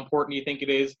ask you how important you think it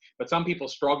is, but some people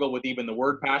struggle with even the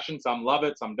word passion. Some love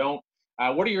it, some don't.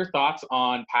 What are your thoughts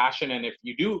on passion? And if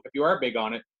you are big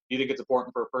on it, do you think it's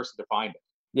important for a person to find it?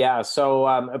 Yeah. So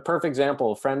a perfect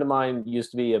example, a friend of mine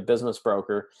used to be a business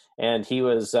broker, and he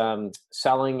was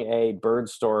selling a bird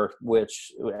store,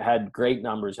 which had great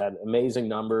numbers, had amazing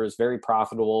numbers, very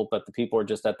profitable, but the people were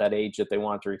just at that age that they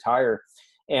want to retire.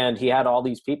 And he had all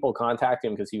these people contact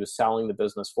him because he was selling the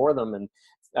business for them.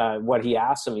 And what he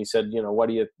asked them, he said, what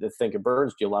do you think of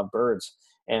birds? Do you love birds?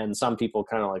 And some people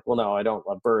kind of like, well, no, I don't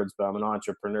love birds, but I'm an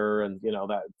entrepreneur, and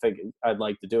that thing I'd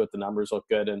like to do it. The numbers look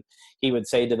good. And he would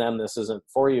say to them, this isn't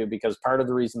for you, because part of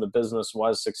the reason the business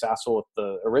was successful with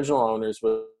the original owners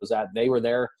was that they were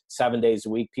there 7 days a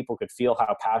week. People could feel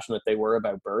how passionate they were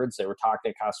about birds. They were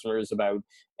talking to customers about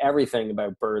everything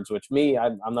about birds, which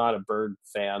I'm not a bird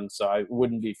fan, so it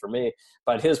wouldn't be for me.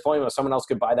 But his point was someone else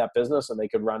could buy that business and they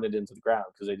could run it into the ground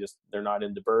because they're not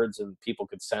into birds, and people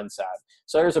could sense that.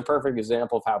 So there's a perfect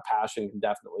example of how passion can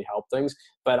definitely help things.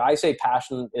 But I say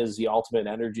passion is the ultimate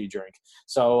energy drink.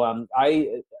 So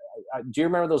do you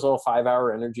remember those little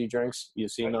 5-hour energy drinks?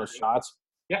 You've seen those shots?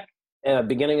 Yeah.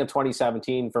 Beginning of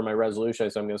 2017, for my resolution, I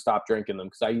said I'm going to stop drinking them,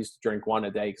 because I used to drink one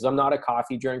a day, because I'm not a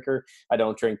coffee drinker. I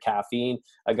don't drink caffeine.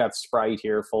 I got Sprite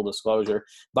here, full disclosure.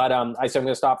 But I said I'm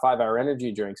going to stop 5-hour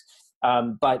energy drinks.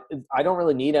 But I don't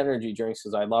really need energy drinks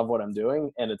because I love what I'm doing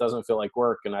and it doesn't feel like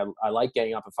work. And I like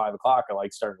getting up at 5 o'clock. I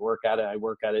like starting to work at it. I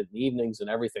work at it in the evenings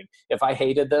and everything. If I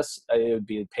hated this, it would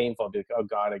be painful. I'd be like, oh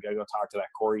God, I got to go talk to that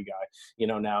Corey guy,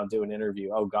 now and do an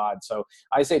interview. Oh God. So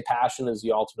I say passion is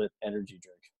the ultimate energy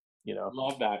drink.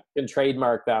 Love that. We can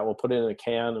trademark that. We'll put it in a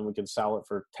can and we can sell it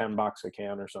for $10 a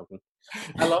can or something.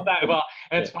 I love that. Well,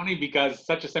 and it's funny because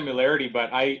such a similarity,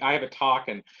 but I have a talk,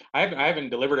 and I haven't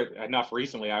delivered it enough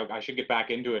recently. I should get back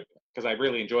into it because I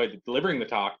really enjoyed delivering the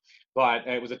talk, but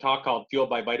it was a talk called Fueled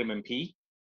by Vitamin P.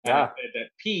 And I said that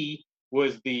P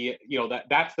was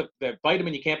that's the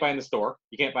vitamin you can't buy in the store.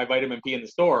 You can't buy vitamin P in the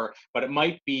store, but it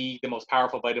might be the most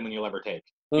powerful vitamin you'll ever take.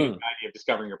 The idea of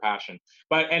discovering your passion.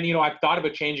 But I've thought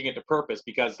about changing it to purpose,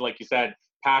 because like you said,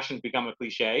 passion's become a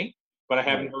cliche, but I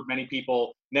haven't heard many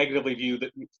people negatively view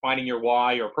that finding your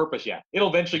why or purpose yet. It'll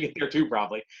eventually get there too,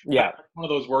 probably. Yeah. That's one of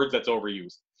those words that's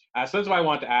overused. So that's why I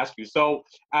wanted to ask you. So,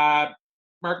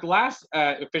 Mark, the last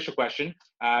official question,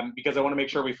 because I want to make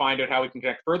sure we find out how we can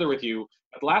connect further with you.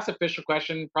 But the last official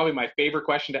question, probably my favorite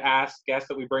question to ask guests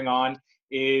that we bring on,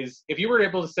 is if you were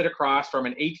able to sit across from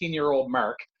an 18-year-old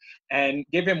Mark and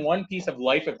give him one piece of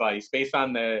life advice based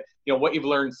on what you've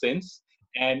learned since,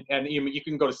 and you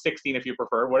can go to 16 if you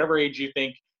prefer, whatever age you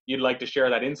think you'd like to share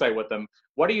that insight with them,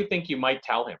 what do you think you might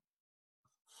tell him?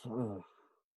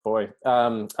 Boy,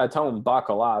 I tell him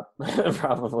buckle up,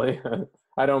 probably.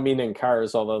 I don't mean in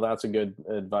cars, although that's a good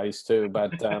advice too.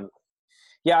 But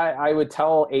yeah, I would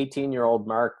tell 18-year-old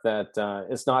Mark that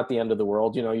it's not the end of the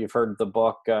world. You've heard the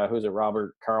book, who's it,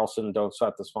 Robert Carlson, Don't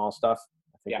Sweat the Small Stuff.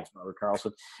 I think it's Robert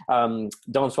Carlson.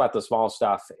 Don't sweat the small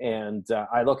stuff. And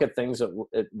I look at things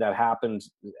that happened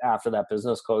after that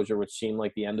business closure, which seemed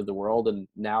like the end of the world. And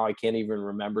now I can't even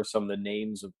remember some of the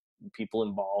names of people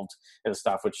involved and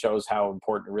stuff, which shows how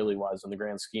important it really was. In the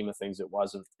grand scheme of things, it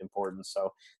wasn't important.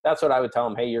 So that's what I would tell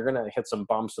them. Hey, you're going to hit some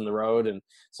bumps in the road and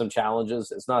some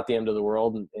challenges. It's not the end of the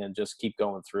world, and just keep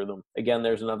going through them. Again,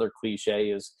 there's another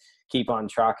cliche is keep on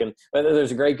trucking. But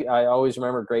there's I always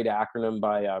remember a great acronym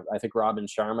by, I think Robin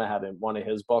Sharma had in one of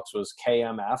his books was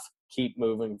KMF, keep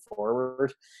moving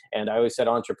forward. And I always said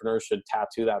entrepreneurs should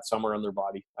tattoo that somewhere on their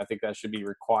body. I think that should be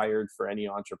required for any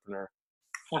entrepreneur.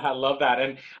 I love that.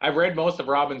 And I've read most of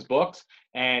Robin's books,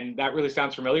 and that really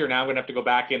sounds familiar. Now I'm going to have to go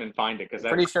back in and find it. Because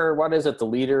pretty sure, what is it? The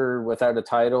Leader Without a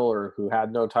Title, or Who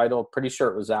Had No Title? Pretty sure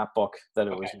it was that book that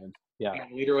it was in. Yeah.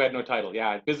 Leader Who Had No Title.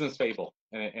 Yeah. Business Fable.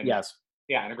 And yes.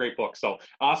 Yeah, and a great book. So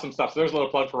awesome stuff. So there's a little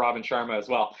plug for Robin Sharma as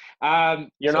well.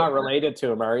 You're not related to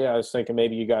him, are you? I was thinking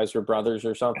maybe you guys were brothers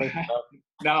or something.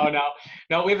 No,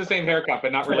 we have the same haircut,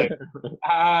 but not related.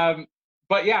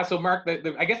 But yeah, so Mark,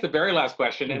 I guess the very last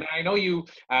question, and I know you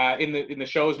in the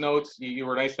show's notes, you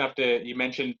were nice enough you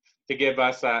mentioned to give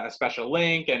us a special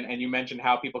link, and you mentioned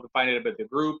how people can find it about the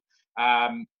group.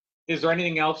 Is there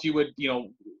anything else you would,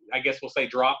 I guess we'll say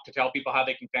drop to tell people how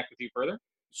they can connect with you further?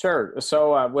 Sure.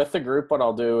 So with the group, what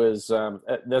I'll do is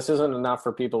this isn't enough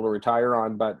for people to retire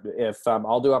on, but if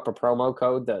I'll do up a promo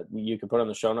code that you can put on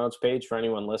the show notes page for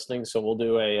anyone listening. So we'll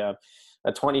do a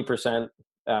 20%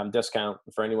 discount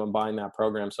for anyone buying that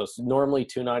program. So it's normally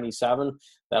 $297.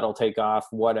 That'll take off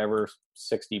whatever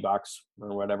 $60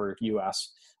 or whatever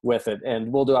US with it,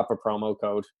 and we'll do up a promo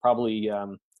code. Probably.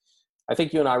 I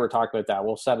think you and I were talking about that.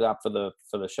 We'll set it up for the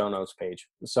show notes page.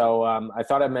 So I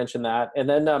thought I'd mention that. And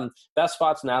then best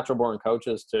spot's Natural Born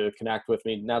Coaches to connect with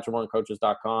me,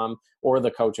 naturalborncoaches.com or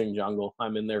The Coaching Jungle.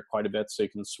 I'm in there quite a bit, so you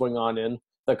can swing on in,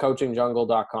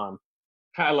 thecoachingjungle.com.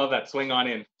 I love that. Swing on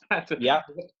in. Yeah.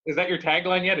 Is that your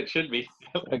tagline yet? It should be.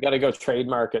 I got to go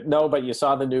trademark it. No, but you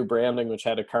saw the new branding, which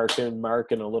had a cartoon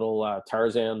Mark and a little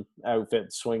Tarzan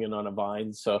outfit swinging on a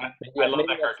vine. So I love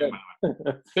that cartoon.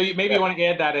 So you want to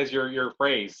add that as your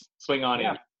phrase, swing on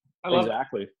in. I love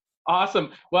exactly. It.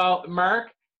 Awesome. Well,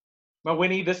 Mark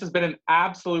Mawhinney, this has been an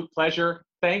absolute pleasure.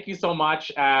 Thank you so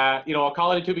much. I'll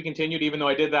call it a to be continued, even though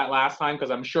I did that last time,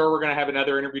 because I'm sure we're going to have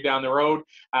another interview down the road.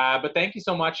 But thank you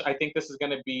so much. I think this is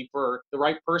going to be, for the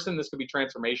right person, this could be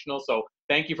transformational. So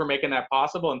thank you for making that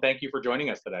possible, and thank you for joining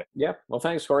us today. Yeah. Well,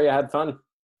 thanks, Corey. I had fun.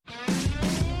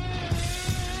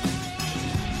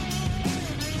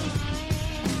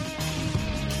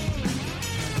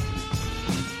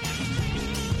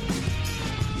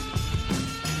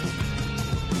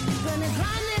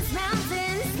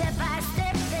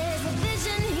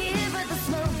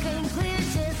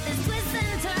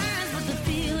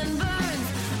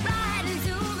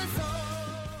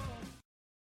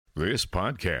 This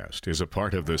podcast is a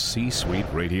part of the C-Suite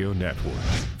Radio Network.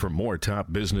 For more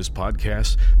top business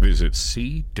podcasts, visit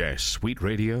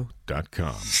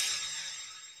c-suiteradio.com.